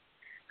kids,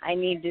 I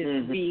need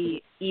to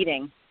be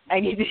eating. I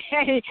need to,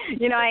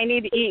 you know, I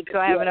need to eat so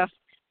I have enough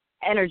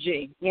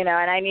energy, you know,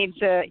 and I need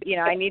to, you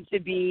know, I need to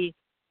be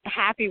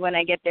happy when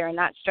I get there and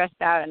not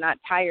stressed out and not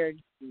tired,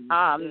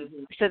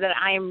 so that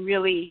I am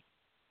really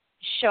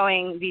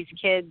showing these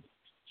kids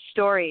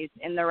stories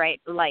in the right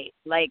light.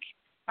 Like,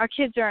 our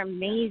kids are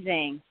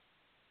amazing.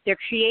 They're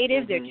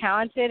creative, they're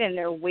talented, and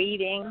they're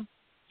waiting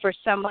for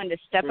someone to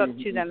step up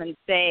to them and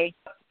say,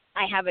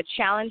 I have a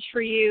challenge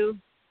for you.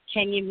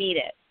 Can you meet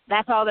it?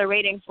 That's all they're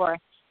waiting for.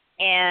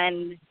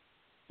 And,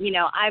 you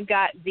know, I've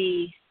got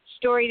the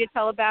story to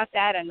tell about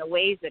that and the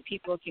ways that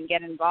people can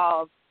get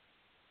involved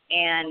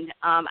and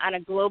on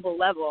a global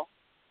level.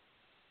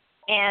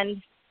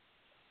 And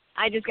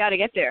I just got to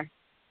get there.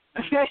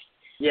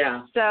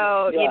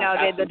 So, you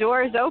know, the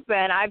door is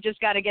open. I've just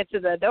got to get to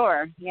the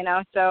door, you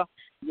know. So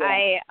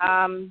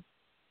I'm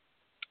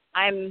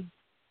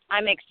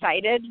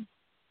excited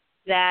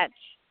that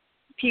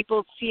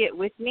people see it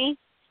with me,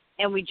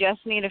 and we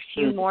just need a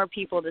few more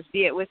people to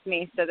see it with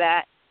me so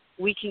that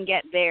we can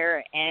get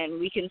there and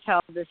we can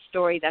tell this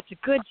story that's a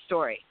good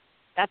story.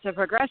 That's a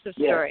progressive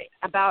story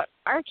about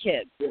our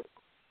kids.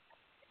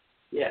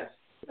 Yes,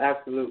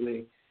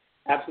 absolutely.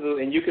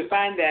 Absolutely. And you can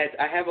find that.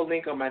 I have a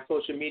link on my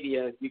social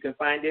media. You can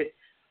find it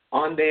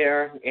on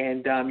there.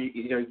 And,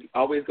 you know,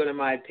 always go to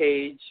my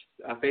page,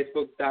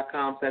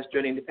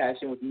 facebook.com/Journey into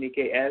Passion with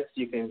Nike S.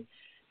 You can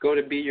go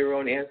to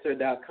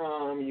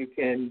BeYourOwnAnswer.com. You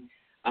can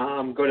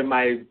go to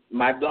my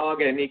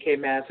blog at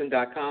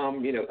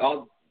NikeMasson.com. You know,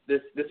 all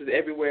this is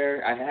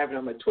everywhere. I have it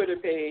on my Twitter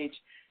page,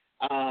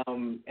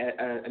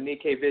 at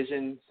Nike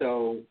Vision.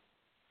 So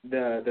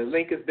the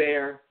link is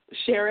there.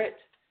 Share it.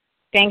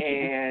 Thank you.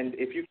 And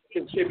if you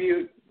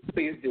contribute,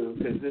 please do,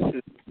 because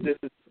this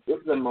is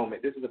a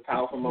moment. This is a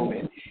powerful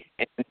moment,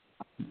 and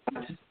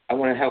I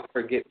want to help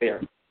her get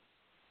there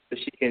so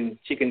she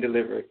can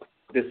deliver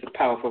this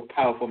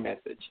powerful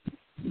message.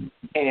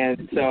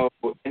 And so,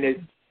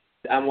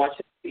 I'm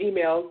watching the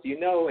emails. You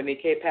know, a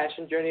Nike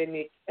Passion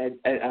Journey at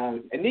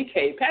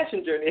Nike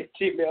Passion Journey at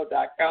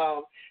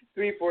gmail.com,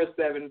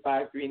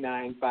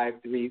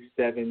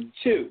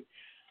 347-539-5372.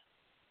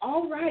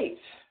 All right.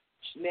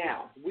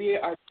 Now, we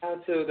are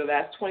down to the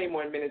last 20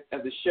 more minutes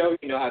of the show.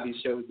 You know how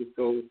these shows just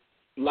go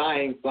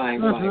flying by.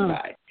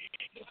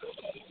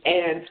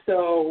 And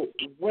so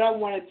what I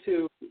wanted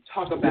to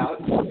talk about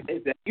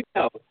is that, you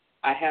know,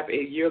 I have a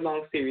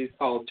year-long series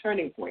called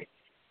Turning Point.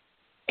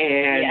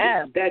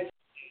 And that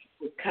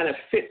kind of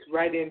fits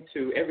right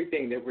into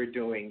everything that we're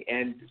doing.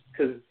 And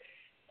because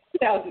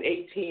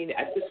 2018,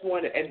 I just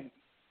want to, and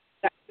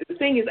the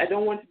thing is, I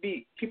don't want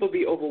people to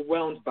be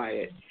overwhelmed by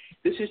it.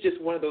 This is just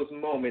one of those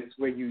moments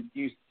where you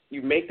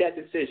make that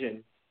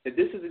decision that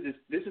this is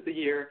the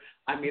year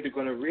I'm either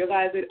going to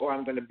realize it or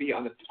I'm going to be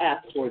on the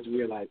path towards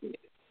realizing it.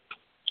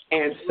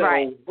 And so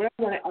what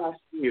I want to ask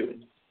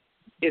you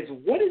is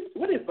what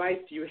advice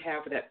do you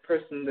have for that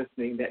person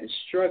listening that is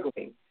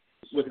struggling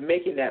with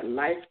making that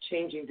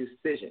life-changing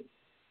decision?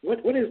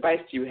 What advice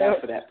do you have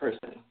for that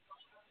person?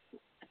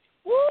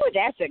 Ooh,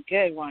 that's a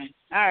good one.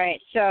 All right,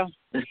 so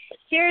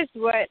here's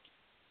the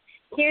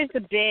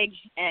big,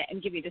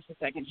 and give me just a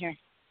second here.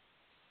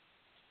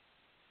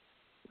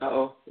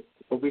 Uh-oh.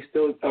 Are we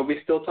still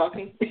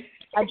talking?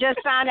 I just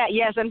found out.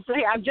 Yes, I'm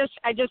sorry. I just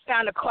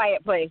found a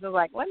quiet place. I was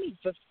like, let me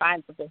just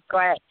find something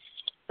quiet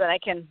so that I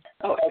can.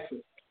 Oh,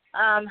 excellent.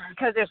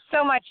 Because there's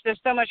so much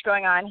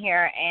going on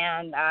here,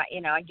 and you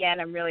know, again,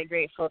 I'm really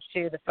grateful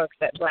to the folks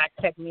at Black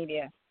Tech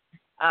Media,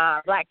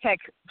 Black Tech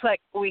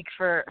Week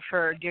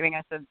for giving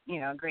us a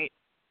great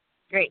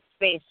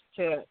space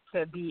to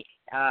be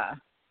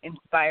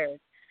inspired.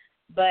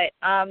 But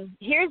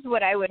here's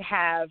what I would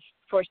have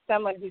for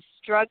someone who's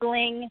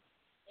struggling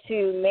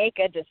to make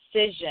a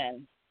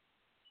decision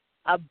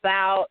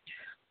about,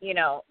 you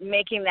know,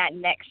 making that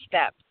next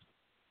step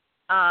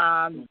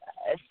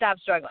stop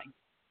struggling.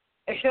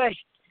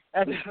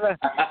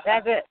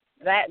 that's it.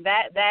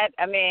 That.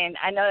 I mean,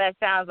 I know that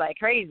sounds like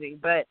crazy,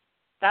 but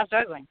stop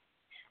struggling.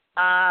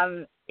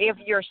 If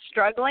you're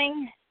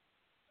struggling,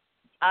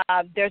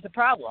 there's a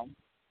problem.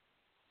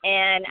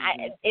 And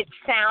it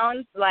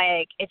sounds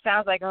like,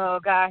 oh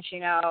gosh,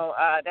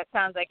 that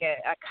sounds like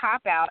a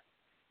cop out,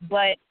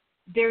 but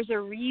there's a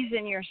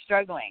reason you're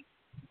struggling.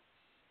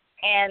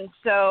 And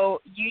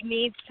so you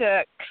need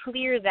to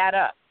clear that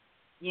up.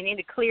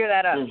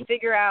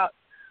 Figure out,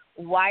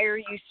 why are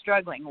you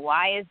struggling?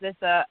 Why is this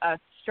a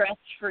stress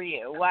for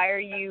you? Why are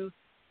you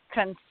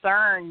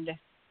concerned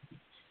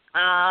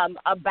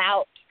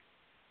about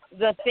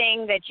the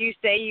thing that you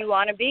say you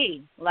want to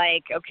be?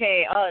 Like,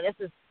 okay, this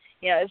is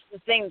the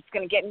thing that's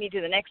going to get me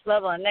to the next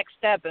level and next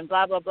step and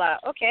blah, blah, blah.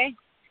 Okay,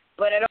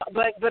 but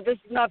this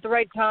is not the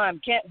right time.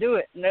 Can't do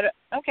it.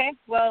 Okay,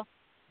 well,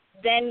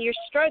 then you're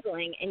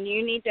struggling, and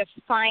you need to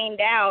find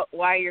out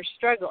why you're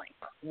struggling.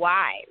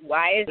 Why?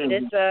 Why is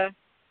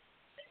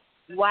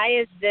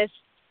this,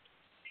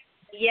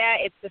 yeah,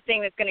 it's the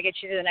thing that's going to get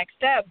you to the next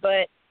step,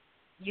 but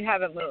you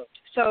haven't moved.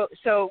 So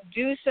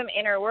do some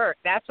inner work.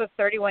 That's what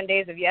 31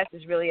 Days of Yes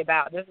is really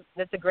about.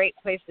 That's a great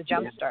place to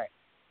jumpstart.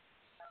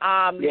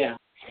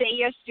 Say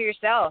yes to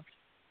yourself.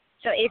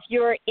 So if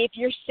you're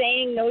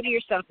saying no to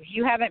yourself, if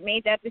you haven't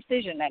made that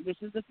decision that this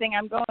is the thing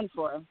I'm going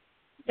for,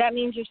 that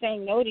means you're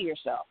saying no to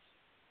yourself.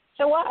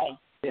 So why?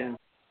 Yeah.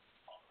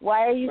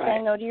 Why are you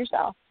saying no to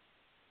yourself?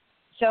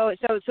 So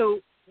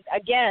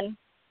again,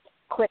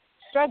 quit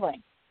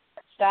struggling.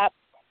 Stop.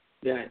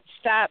 Yeah.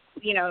 Stop.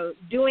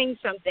 Doing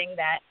something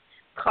that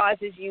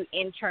causes you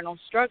internal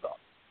struggle,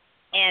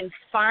 and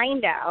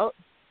find out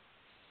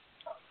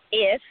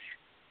if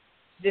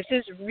this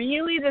is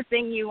really the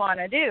thing you want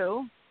to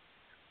do,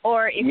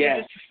 or if you're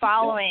just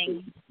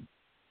following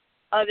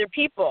other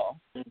people,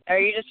 or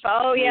you just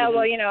follow,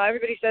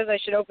 everybody says I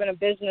should open a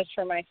business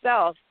for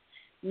myself.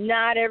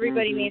 Not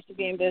everybody needs to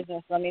be in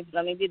business. Let me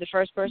be the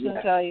first person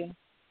to tell you.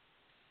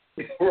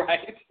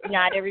 Right.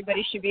 Not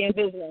everybody should be in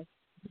business.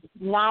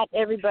 Not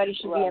everybody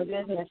should be in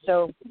business.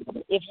 So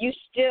if you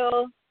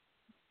still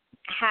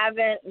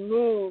haven't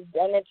moved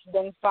and it's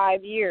been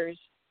 5 years,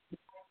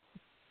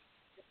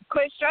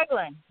 quit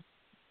struggling.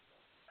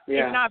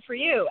 Yeah. It's not for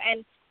you.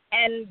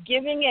 And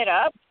giving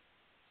up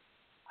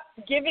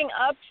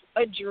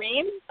a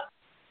dream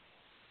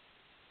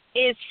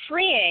is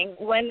freeing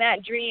when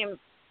that dream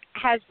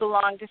has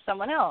belonged to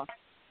someone else.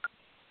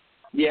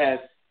 Yes.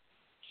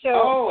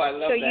 So, I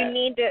love that. So you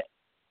need to,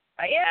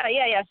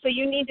 So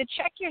you need to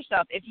check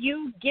yourself. If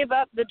you give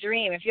up the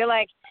dream, if you're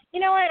like, you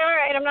know what, all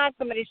right, I'm not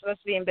somebody supposed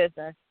to be in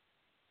business.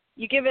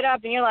 You give it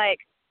up and you're like,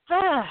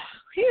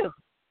 phew.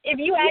 If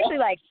you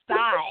actually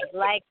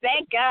sigh,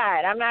 thank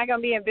God I'm not going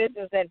to be in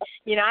business and,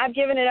 I've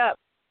given it up,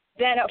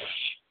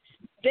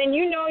 then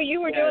you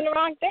were doing the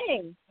wrong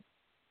thing.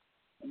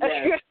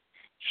 Yes.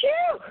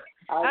 Phew.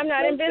 I'm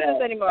not in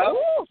business anymore.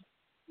 Oh.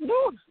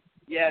 Woo.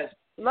 Yes.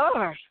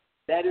 Lord.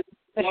 That is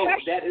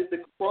the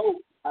quote.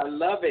 I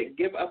love it.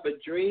 Give up a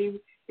dream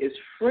is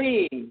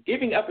freeing.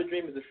 Giving up a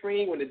dream is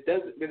freeing when it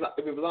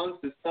belongs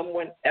to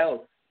someone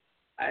else.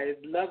 I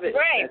love it.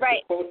 Right, that's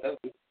right. The quote of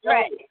the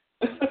right.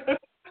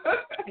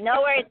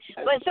 No worries.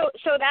 But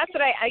so that's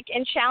what I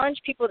can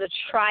challenge people to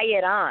try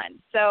it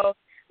on. So,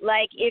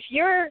 if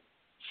you're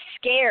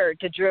scared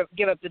to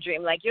give up the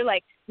dream, you're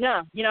like,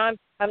 no,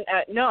 I'm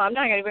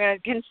not even going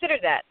to consider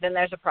that, then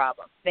there's a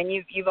problem. Then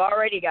you've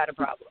already got a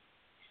problem.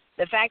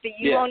 The fact that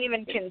you won't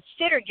even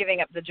consider giving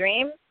up the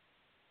dream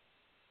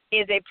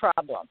is a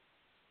problem.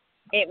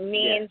 It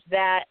means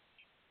that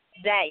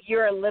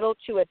you're a little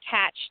too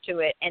attached to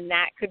it, and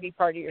that could be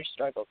part of your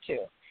struggle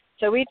too.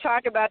 So we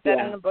talk about that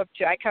in the book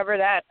too. I cover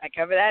that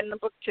in the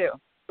book too.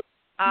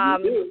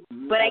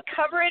 But I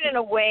cover it in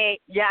a way.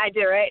 Yeah, I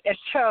do, right? And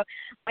so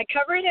I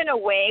cover it in a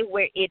way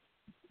where it's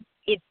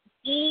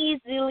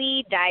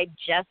easily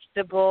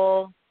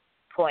digestible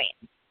point.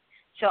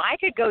 So I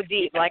could go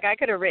deep. I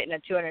could have written a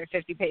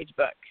 250-page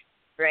book,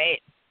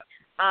 right?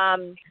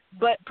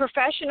 But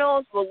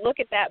professionals will look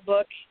at that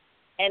book,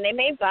 and they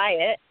may buy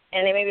it,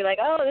 and they may be like,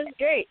 oh, this is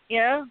great,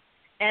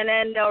 And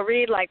then they'll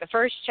read, the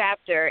first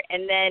chapter,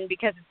 and then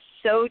because it's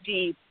so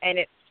deep and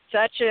it's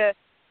such a,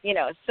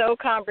 so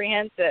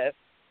comprehensive,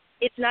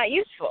 it's not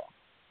useful.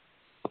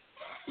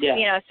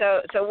 Yeah.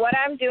 So what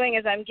I'm doing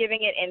is I'm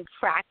giving it in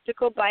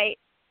practical bites.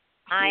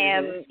 I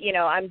am,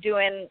 I'm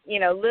doing,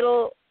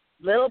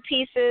 little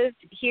pieces.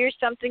 Here's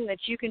something that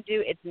you can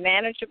do. It's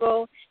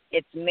manageable.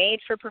 It's made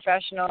for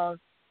professionals,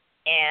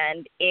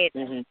 and it's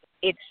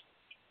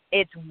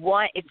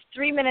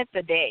 3 minutes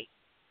a day.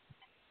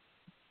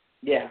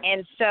 Yeah.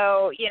 And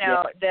so,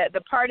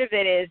 the part of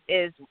it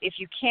is if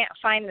you can't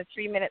find the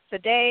 3 minutes a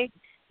day,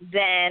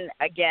 then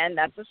again,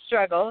 that's a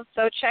struggle.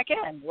 So check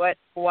in.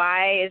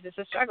 Why is this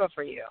a struggle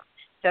for you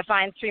to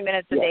find 3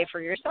 minutes a day for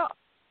yourself?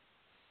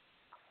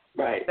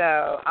 Right.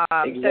 So,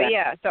 exactly.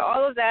 So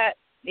all of that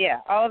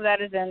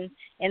is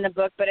in the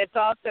book, but it's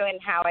also in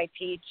how I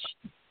teach.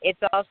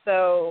 It's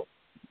also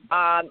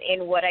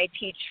in what I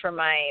teach for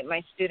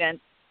my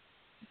students.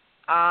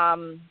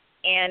 And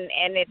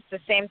it's the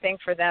same thing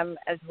for them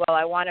as well.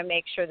 I want to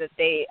make sure that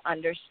they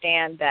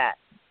understand that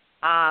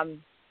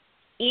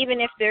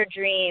even if their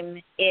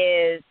dream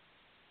is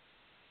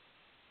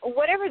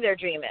whatever their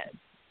dream is,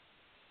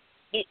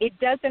 it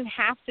doesn't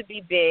have to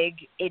be big.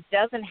 It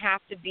doesn't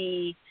have to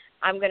be,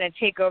 I'm going to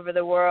take over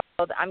the world.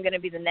 I'm going to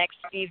be the next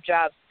Steve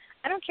Jobs.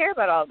 I don't care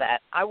about all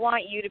that. I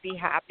want you to be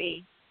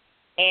happy.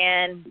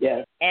 And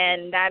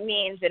that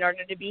means in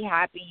order to be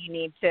happy, you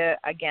need to,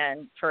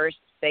 again, first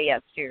say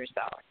yes to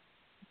yourself.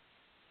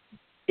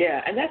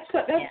 Yeah, and that's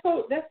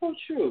so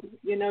true.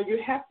 You know, you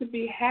have to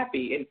be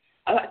happy.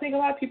 And I think a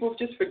lot of people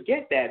just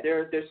forget that.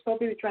 They're so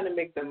busy trying to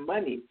make the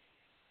money.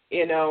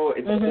 You know,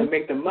 it's to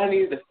make the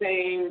money, the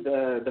fame,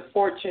 the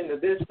fortune, the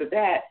this, the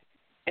that.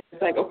 And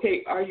it's like,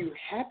 okay, are you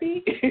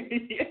happy?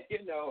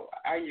 You know,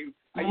 are you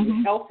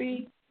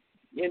healthy?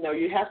 You know,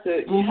 you have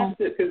to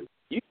because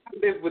you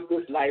live with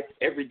this life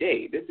every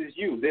day. This is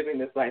you living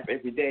this life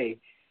every day.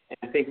 And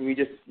I think we're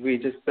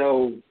just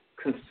so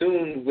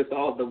consumed with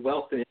all the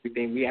wealth and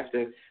everything. We have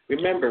to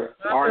remember,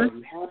 are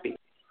you happy?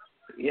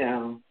 You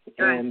know,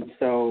 and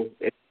so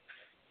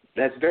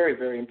that's very,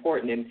 very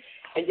important.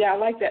 And yeah, I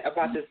like that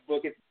about this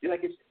book. It's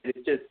like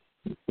it's just,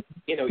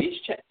 you know,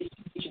 each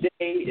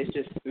day is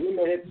just 3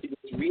 minutes. You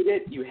just read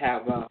it. You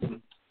have a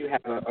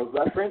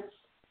reference.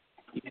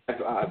 You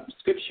have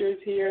scriptures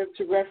here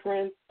to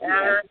reference.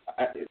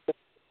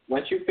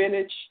 Once you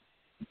finish,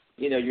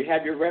 you know, you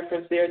have your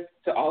reference there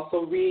to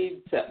also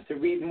read to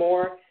read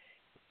more.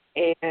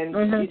 And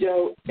you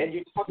know, and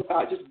you talk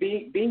about just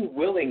being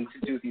willing to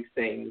do these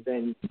things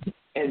and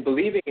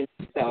believing in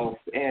yourself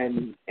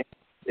and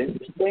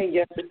saying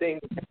yes to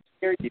things that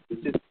scare you.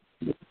 It's just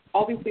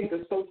all these things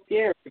are so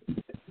scary.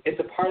 It's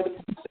a part of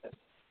the process.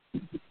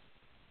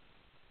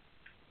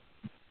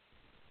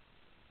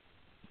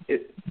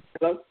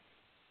 Hello?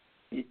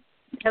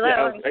 Hello, Yeah,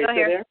 I'm still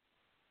here. There?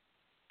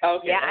 Oh,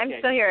 okay, yeah, I'm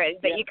still here,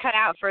 but you cut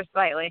out for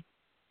slightly.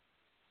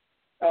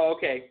 Oh,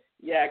 okay.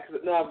 Yeah, cause,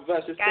 no, what I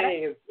was just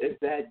saying is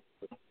that,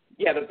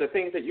 yeah, the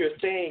things that you're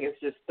saying is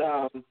just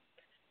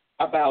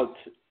about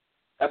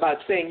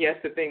saying yes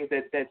to things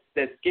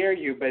that scare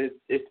you, but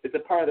it's a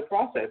part of the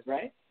process,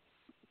 right?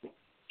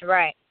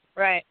 Right.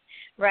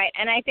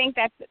 And I think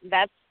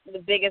that's the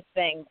biggest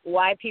thing.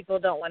 Why people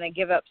don't want to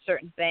give up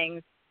certain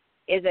things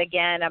is,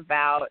 again,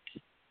 about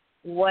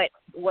what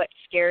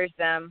scares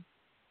them.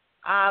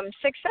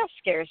 Success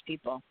scares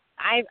people.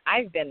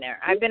 I've been there.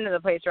 I've been to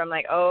the place where I'm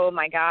like, oh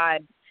my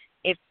God,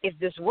 if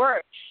this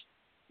works,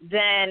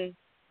 then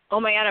oh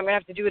my God, I'm gonna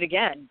have to do it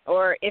again.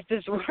 Or if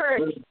this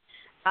works,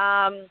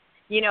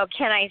 you know,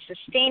 can I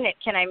sustain it?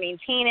 Can I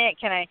maintain it?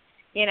 Can I,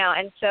 you know?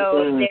 And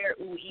so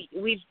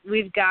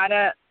we've got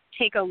to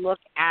take a look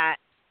at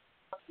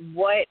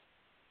what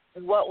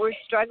we're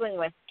struggling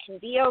with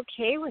and be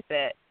okay with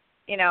it.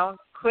 You know,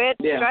 quit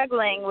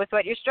struggling with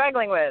what you're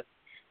struggling with.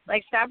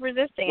 Like, stop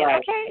resisting it.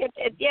 Okay,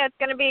 it's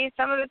going to be,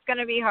 some of it's going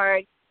to be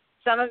hard.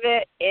 Some of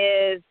it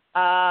is,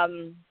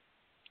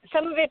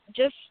 some of it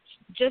just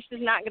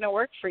is not going to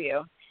work for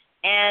you.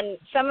 And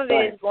some of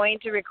it is going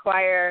to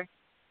require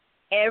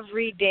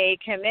everyday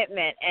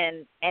commitment.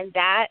 And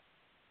that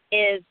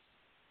is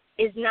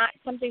not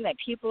something that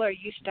people are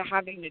used to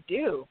having to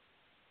do.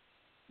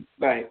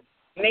 Right.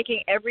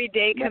 Making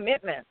everyday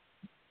commitments,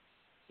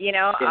 you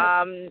know,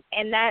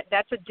 and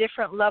that's a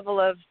different level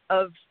of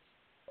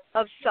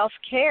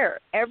self-care.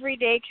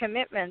 Everyday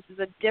commitments is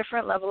a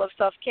different level of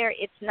self-care.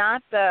 It's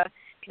not the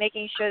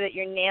making sure that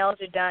your nails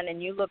are done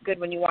and you look good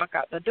when you walk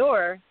out the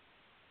door.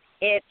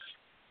 It's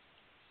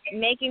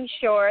making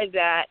sure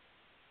that,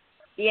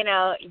 you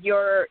know,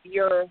 your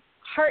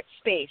heart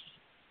space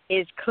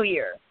is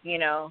clear, you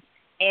know,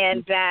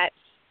 and that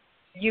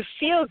you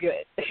feel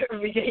good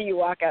every day you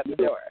walk out the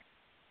door.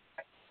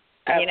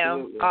 Absolutely.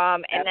 You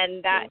know, and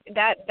then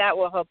that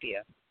will help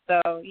you.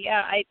 So,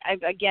 yeah,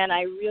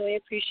 I really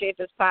appreciate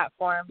this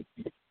platform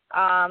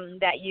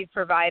that you've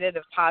provided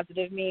of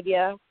positive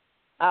media.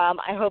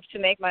 I hope to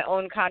make my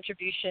own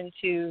contribution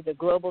to the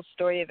global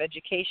story of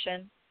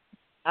education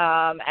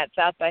at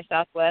South by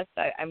Southwest.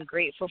 I'm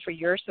grateful for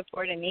your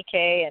support,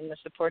 Anike, and the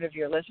support of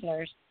your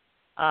listeners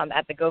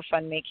at the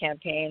GoFundMe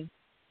campaign.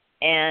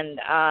 And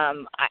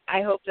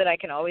I hope that I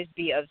can always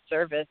be of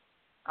service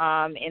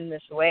in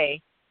this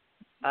way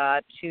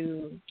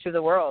to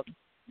the world.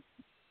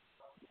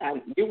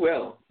 You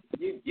will.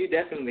 You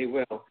definitely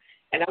will.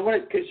 And I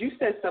wanted, because you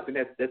said something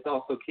that's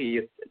also key.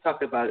 You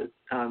talked about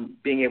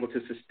being able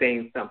to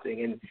sustain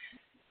something, and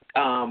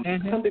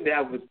something that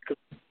I was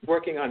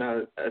working on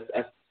a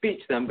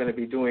speech that I'm going to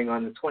be doing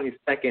on the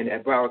 22nd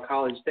at Broward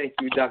College. Thank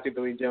you, Dr.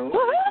 Billy Jones.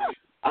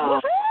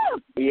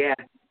 Yeah.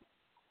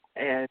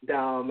 And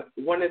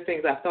one of the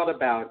things I thought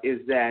about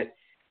is that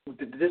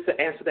just to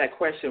answer that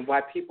question,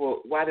 why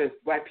people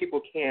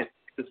can't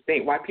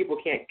sustain, why people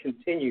can't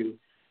continue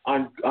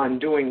on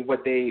doing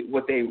what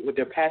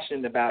they're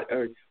passionate about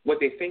or what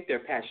they think they're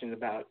passionate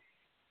about.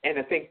 And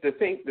I think the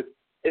thing that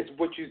is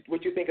what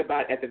you think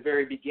about at the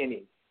very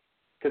beginning.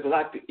 Because a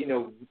lot of, you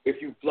know,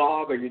 if you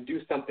blog or you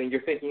do something,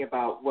 you're thinking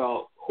about,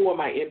 well, who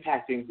am I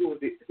impacting? Who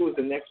is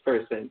the next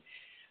person?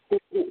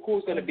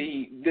 Who's going to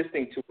be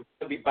listening to? Who's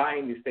going to be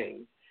buying these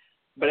things?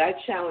 But I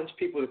challenge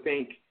people to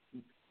think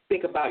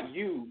about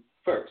you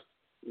first.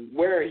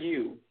 Where are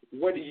you?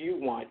 What do you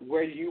want?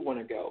 Where do you want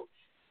to go?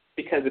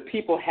 Because the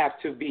people have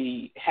to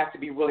be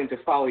willing to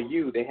follow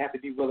you. They have to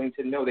be willing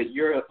to know that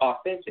you're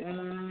authentic.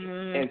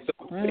 And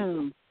so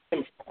then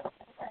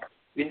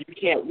you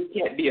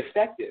can't be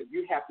effective.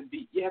 You have to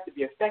be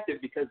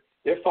effective because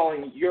they're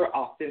following your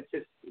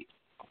authenticity.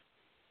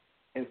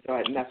 And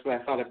that's what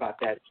I thought about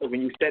that. So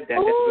when you said that, that's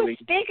really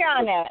speak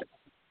on that.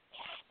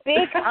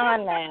 Speak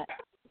on that.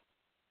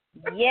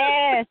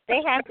 Yes,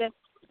 they're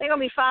gonna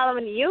be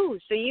following you.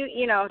 So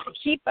you know, to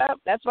keep up.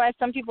 That's why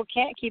some people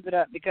can't keep it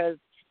up because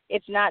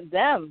it's not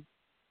them.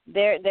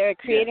 They're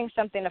creating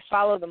something to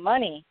follow the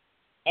money,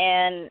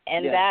 and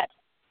that,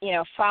 you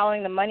know,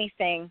 following the money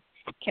thing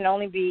can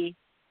only be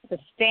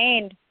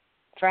sustained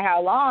for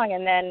how long,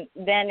 and then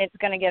it's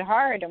going to get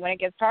hard, and when it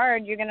gets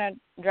hard, you're going to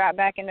drop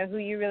back into who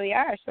you really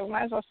are. So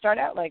might as well start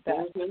out like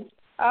that. Mm-hmm.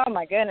 Oh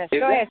my goodness!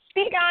 Go ahead,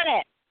 speak on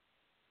it.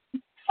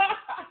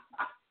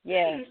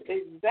 Yes.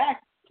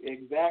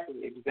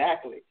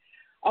 Exactly.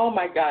 Oh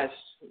my gosh,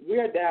 we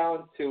are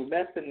down to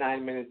less than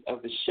 9 minutes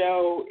of the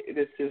show.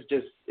 This is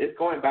it's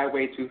going by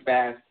way too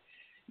fast.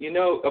 You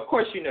know, of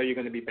course, you know you're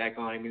going to be back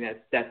on. I mean,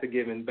 that's a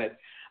given. But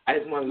I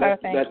just want to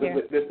let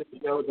the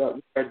listeners know that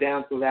we are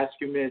down to the last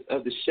few minutes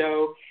of the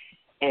show,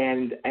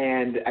 and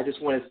I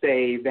just want to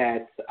say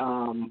that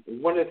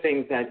one of the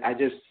things that I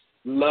just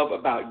love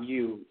about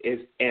you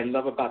and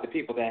love about the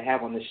people that I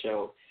have on the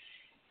show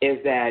is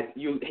that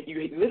you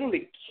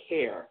literally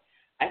care.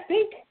 I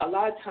think a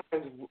lot of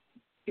times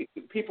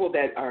people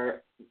that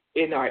are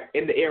in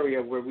the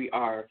area where we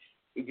are,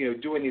 you know,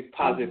 doing these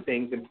positive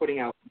things and putting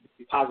out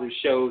positive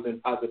shows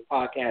and positive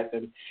podcasts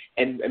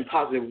and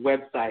positive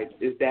websites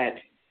is that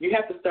you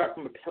have to start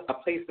from a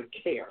place of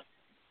care.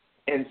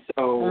 And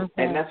so,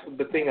 and that's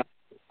the thing.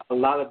 A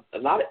lot of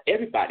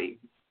everybody,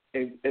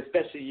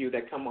 especially you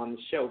that come on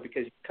the show,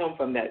 because you come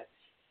from that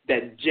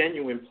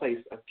genuine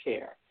place of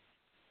care.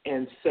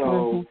 And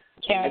so,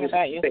 caring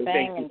about your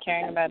thing and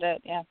caring about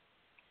it,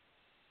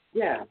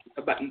 yeah,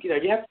 about, you know,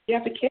 you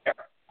have to care.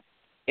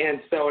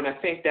 And so, and I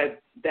think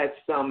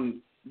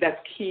that's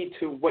key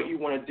to what you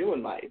want to do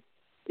in life.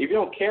 If you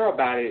don't care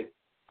about it,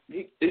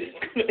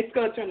 it's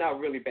going to turn out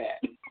really bad.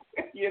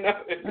 You know,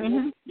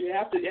 you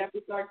have to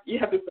start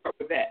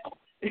with that.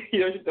 You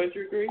know, don't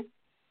you agree?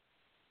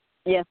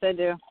 Yes, I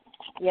do.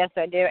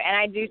 And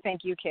I do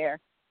think you care.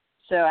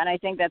 So, and I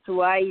think that's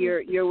why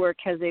your work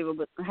has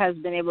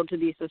been able to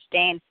be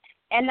sustained,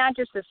 and not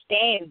just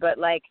sustained, but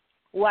like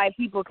why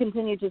people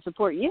continue to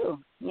support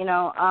you. You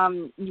know,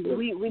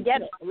 we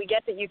get it. We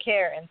get that you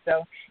care, and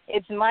so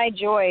it's my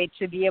joy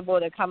to be able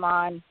to come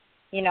on,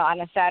 you know, on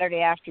a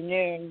Saturday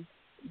afternoon.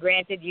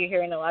 Granted, you're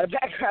hearing a lot of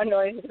background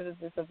noise because of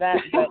this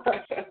event, but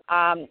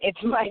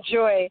it's my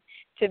joy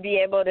to be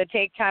able to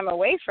take time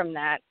away from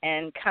that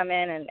and come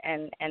in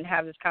and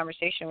have this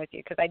conversation with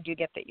you because I do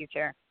get that you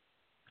care.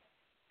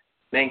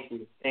 Thank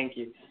you.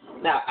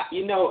 Now,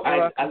 you know,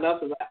 I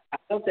love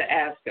to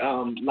ask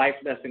life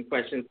lesson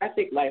questions. I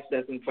think life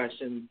lesson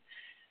questions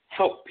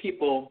help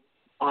people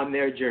on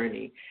their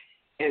journey.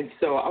 And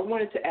so I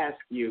wanted to ask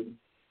you,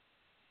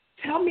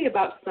 tell me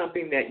about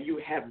something that you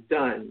have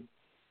done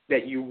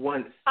that you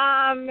once...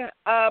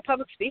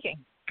 public speaking.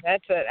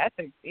 It's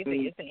an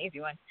easy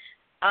one.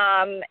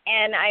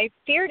 And I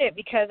feared it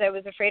because I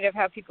was afraid of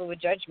how people would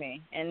judge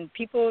me, and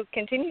people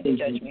continue to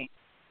judge me.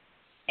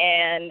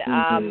 And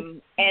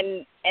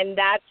and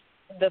that's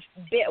the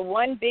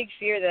one big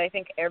fear that I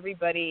think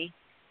everybody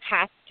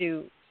has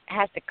to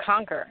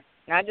conquer.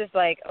 Not just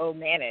like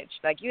manage.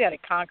 Like you got to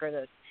conquer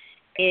this.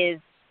 Is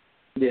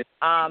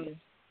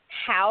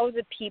how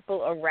the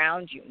people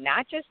around you,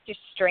 not just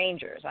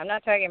strangers. I'm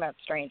not talking about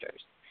strangers.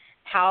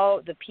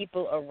 How the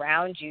people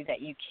around you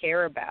that you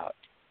care about,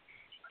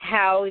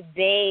 how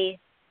they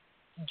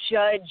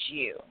judge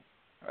you,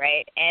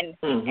 right? And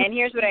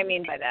here's what I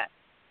mean by that.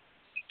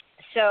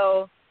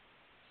 So,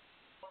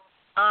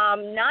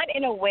 not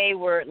in a way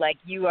where like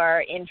you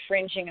are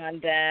infringing on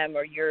them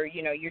or you're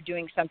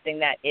doing something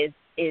that is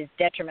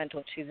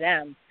detrimental to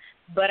them,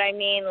 but I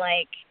mean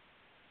like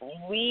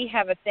we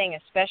have a thing,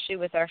 especially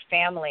with our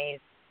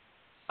families,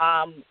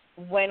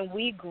 when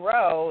we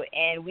grow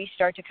and we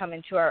start to come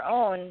into our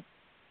own,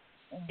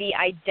 the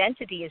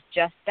identity is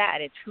just that.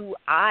 It's who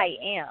I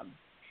am.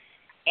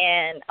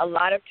 And a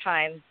lot of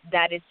times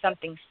that is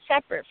something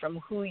separate from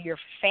who your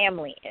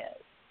family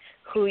is,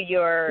 who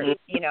your,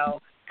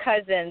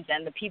 cousins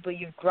and the people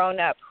you've grown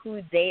up,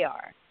 who they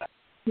are.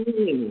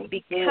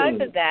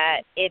 Because of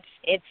that, it's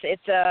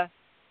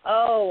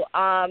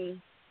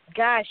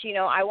gosh,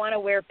 I want to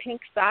wear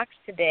pink socks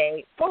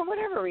today for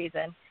whatever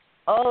reason.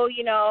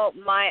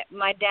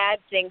 My dad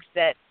thinks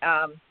that,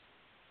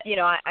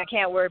 I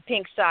can't wear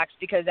pink socks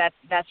because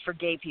that's for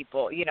gay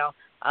people.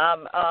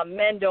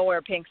 Men don't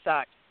wear pink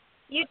socks.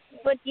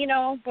 But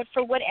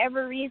for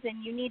whatever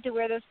reason, you need to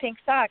wear those pink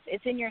socks.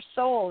 It's in your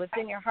soul. It's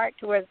in your heart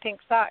to wear the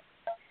pink socks.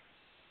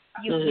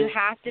 you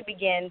have to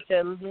begin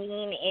to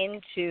lean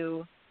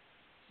into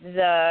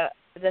the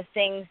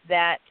things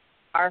that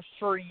are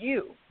for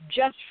you,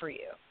 just for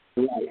you.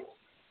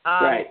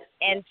 Right.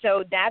 And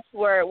so that's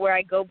where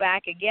I go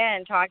back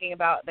again, talking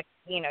about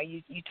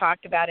you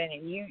talked about it,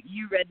 and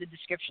you read the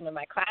description of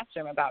my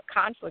classroom about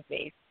conflict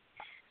based.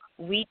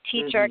 We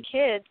teach our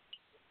kids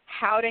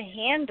how to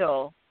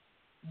handle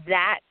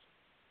that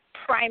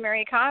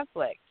primary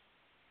conflict.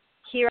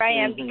 Here I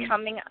am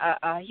becoming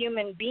a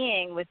human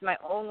being with my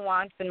own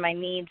wants and my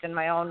needs and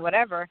my own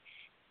whatever,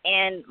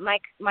 and my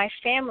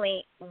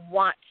family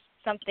wants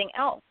something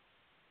else,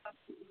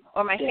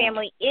 or my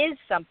family is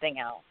something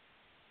else.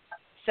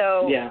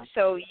 So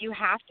you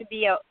have to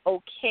be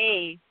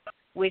okay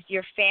with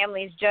your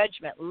family's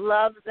judgment.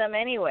 Love them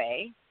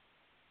anyway,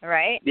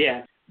 right?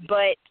 Yeah.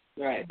 But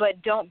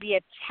don't be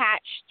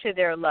attached to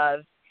their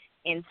love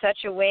in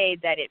such a way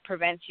that it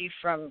prevents you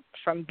from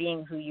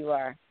being who you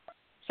are.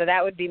 So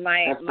that would be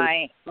my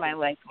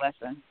life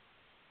lesson.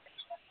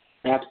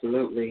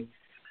 Absolutely.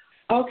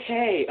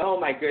 Okay. Oh,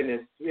 my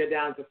goodness. We are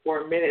down to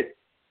 4 minutes.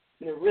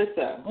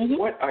 Nerissa,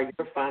 what are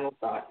your final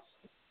thoughts?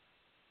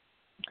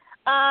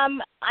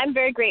 I'm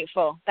very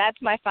grateful.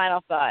 That's my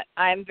final thought.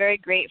 I'm very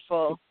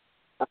grateful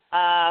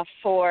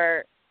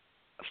for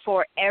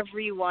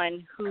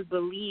everyone who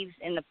believes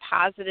in the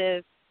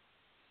positive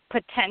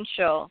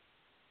potential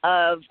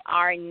of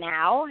our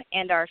now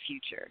and our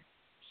future.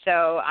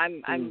 So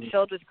I'm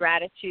filled with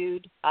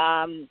gratitude.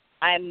 I'm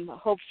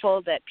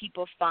hopeful that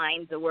people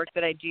find the work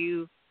that I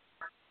do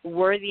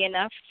worthy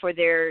enough for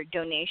their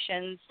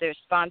donations, their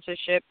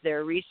sponsorship,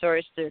 their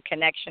resource, their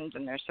connections,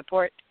 and their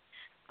support.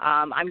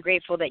 I'm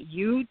grateful that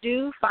you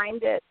do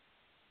find it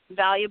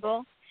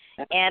valuable,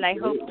 and I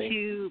hope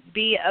to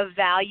be of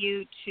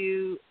value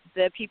to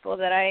the people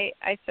that I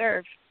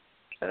serve.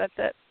 So that's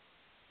it.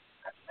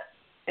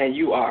 And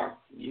you are.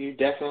 You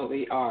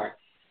definitely are.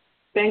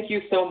 Thank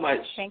you so much.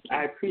 Thank you.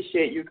 I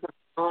appreciate you coming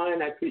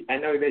on. I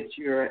know that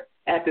you're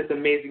at this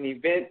amazing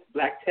event,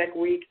 Black Tech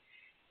Week,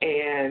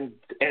 and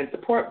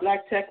support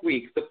Black Tech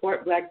Week,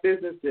 support Black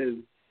businesses,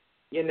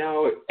 and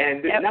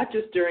not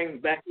just during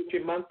Black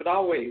History Month, but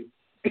always,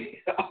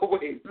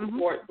 always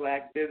support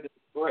Black business,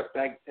 support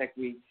Black Tech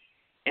Week.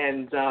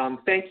 And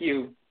thank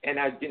you. And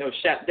I,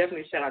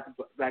 definitely shout out to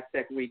Black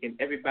Tech Week and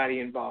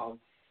everybody involved.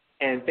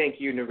 And thank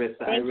you,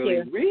 Nerissa. Thank really,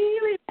 you.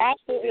 really.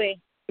 Absolutely.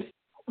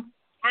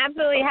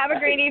 Absolutely. Have a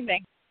great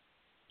evening.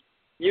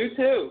 You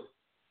too.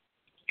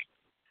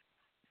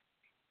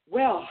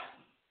 Well,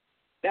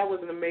 that was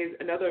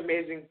another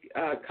amazing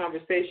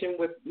conversation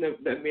with the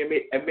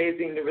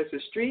amazing Nerissa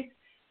Street.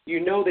 You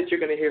know that you're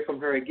going to hear from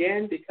her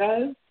again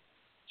because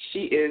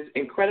she is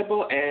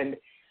incredible, and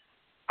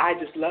I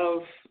just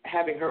love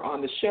having her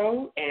on the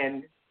show.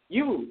 And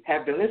you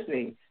have been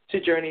listening to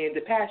Journey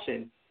into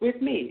Passion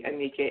with me,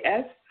 Anike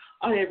S.,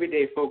 on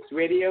Everyday Folks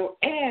Radio,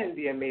 and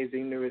the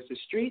amazing Nerissa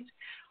Street,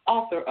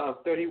 author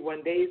of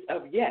 31 Days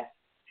of Yes,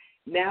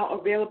 now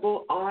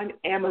available on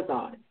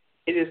Amazon.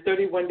 It is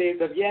 31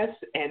 Days of Yes,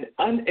 an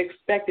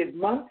unexpected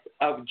month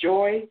of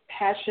joy,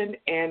 passion,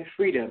 and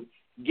freedom.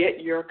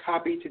 Get your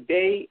copy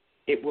today.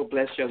 It will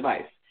bless your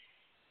life.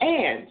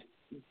 And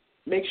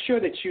make sure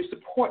that you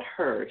support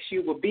her. She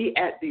will be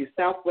at the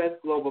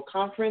Southwest Global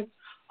Conference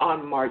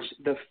on March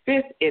the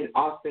 5th in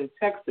Austin,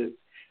 Texas.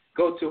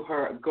 Go to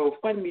her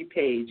GoFundMe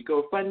page,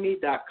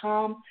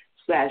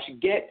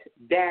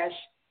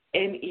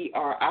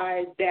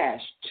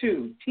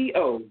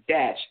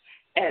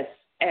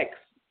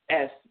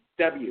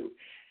 GoFundMe.com/get-NERI-2TO-SXSW.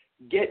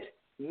 Get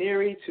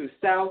Neri to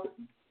South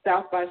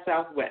by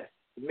Southwest.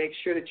 Make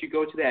sure that you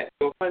go to that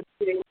GoFundMe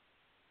page.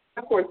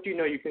 Of course,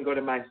 you can go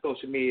to my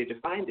social media to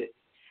find it.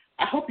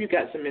 I hope you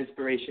got some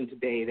inspiration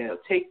today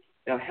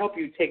that'll help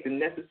you take the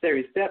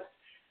necessary steps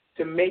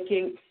to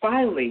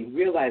finally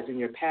realizing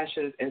your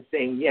passions and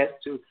saying yes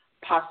to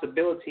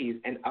possibilities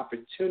and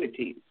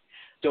opportunities.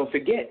 Don't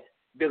forget,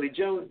 Billy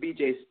Jones'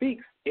 BJ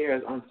Speaks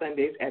airs on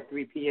Sundays at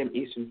 3 p.m.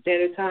 Eastern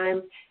Standard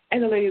Time,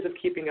 and the ladies of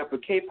Keeping Up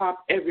with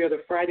K-Pop every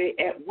other Friday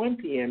at 1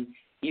 p.m.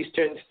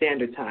 Eastern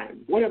Standard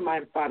Time. What are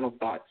my final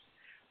thoughts?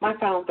 My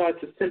final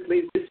thoughts are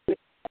simply this: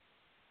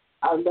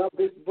 I love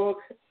this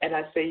book, and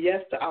I say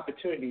yes to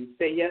opportunities.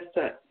 Say yes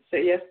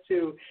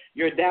to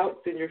your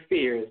doubts and your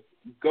fears.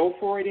 Go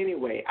for it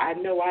anyway. I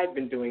know I've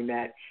been doing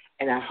that,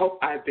 and I hope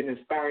I've been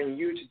inspiring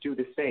you to do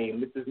the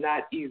same. This is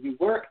not easy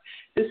work.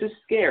 This is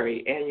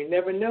scary, and you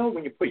never know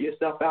when you put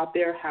yourself out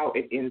there how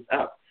it ends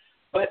up.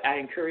 But I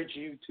encourage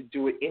you to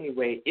do it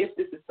anyway. If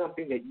this is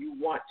something that you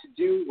want to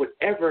do,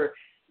 whatever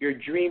your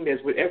dream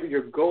is, whatever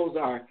your goals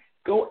are,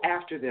 go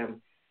after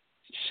them.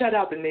 Shut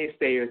out the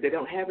naysayers. They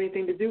don't have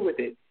anything to do with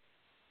it.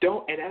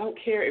 And I don't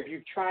care if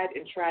you've tried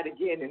and tried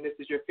again and this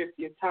is your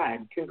 50th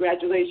time.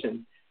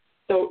 Congratulations.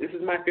 So this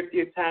is my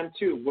 50th time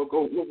too.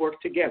 We'll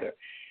work together.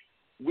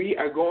 We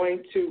are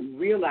going to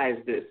realize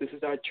this. This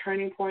is our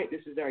turning point.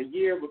 This is our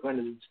year. We're going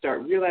to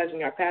start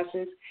realizing our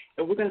passions,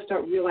 and we're going to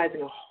start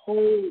realizing a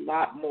whole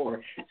lot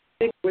more.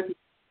 Stick with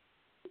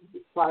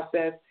this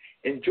process.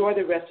 Enjoy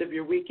the rest of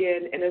your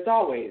weekend. And as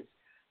always,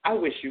 I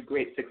wish you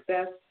great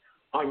success.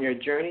 on your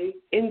journey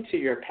into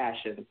your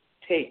passion.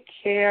 Take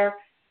care.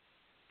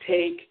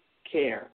 Take care.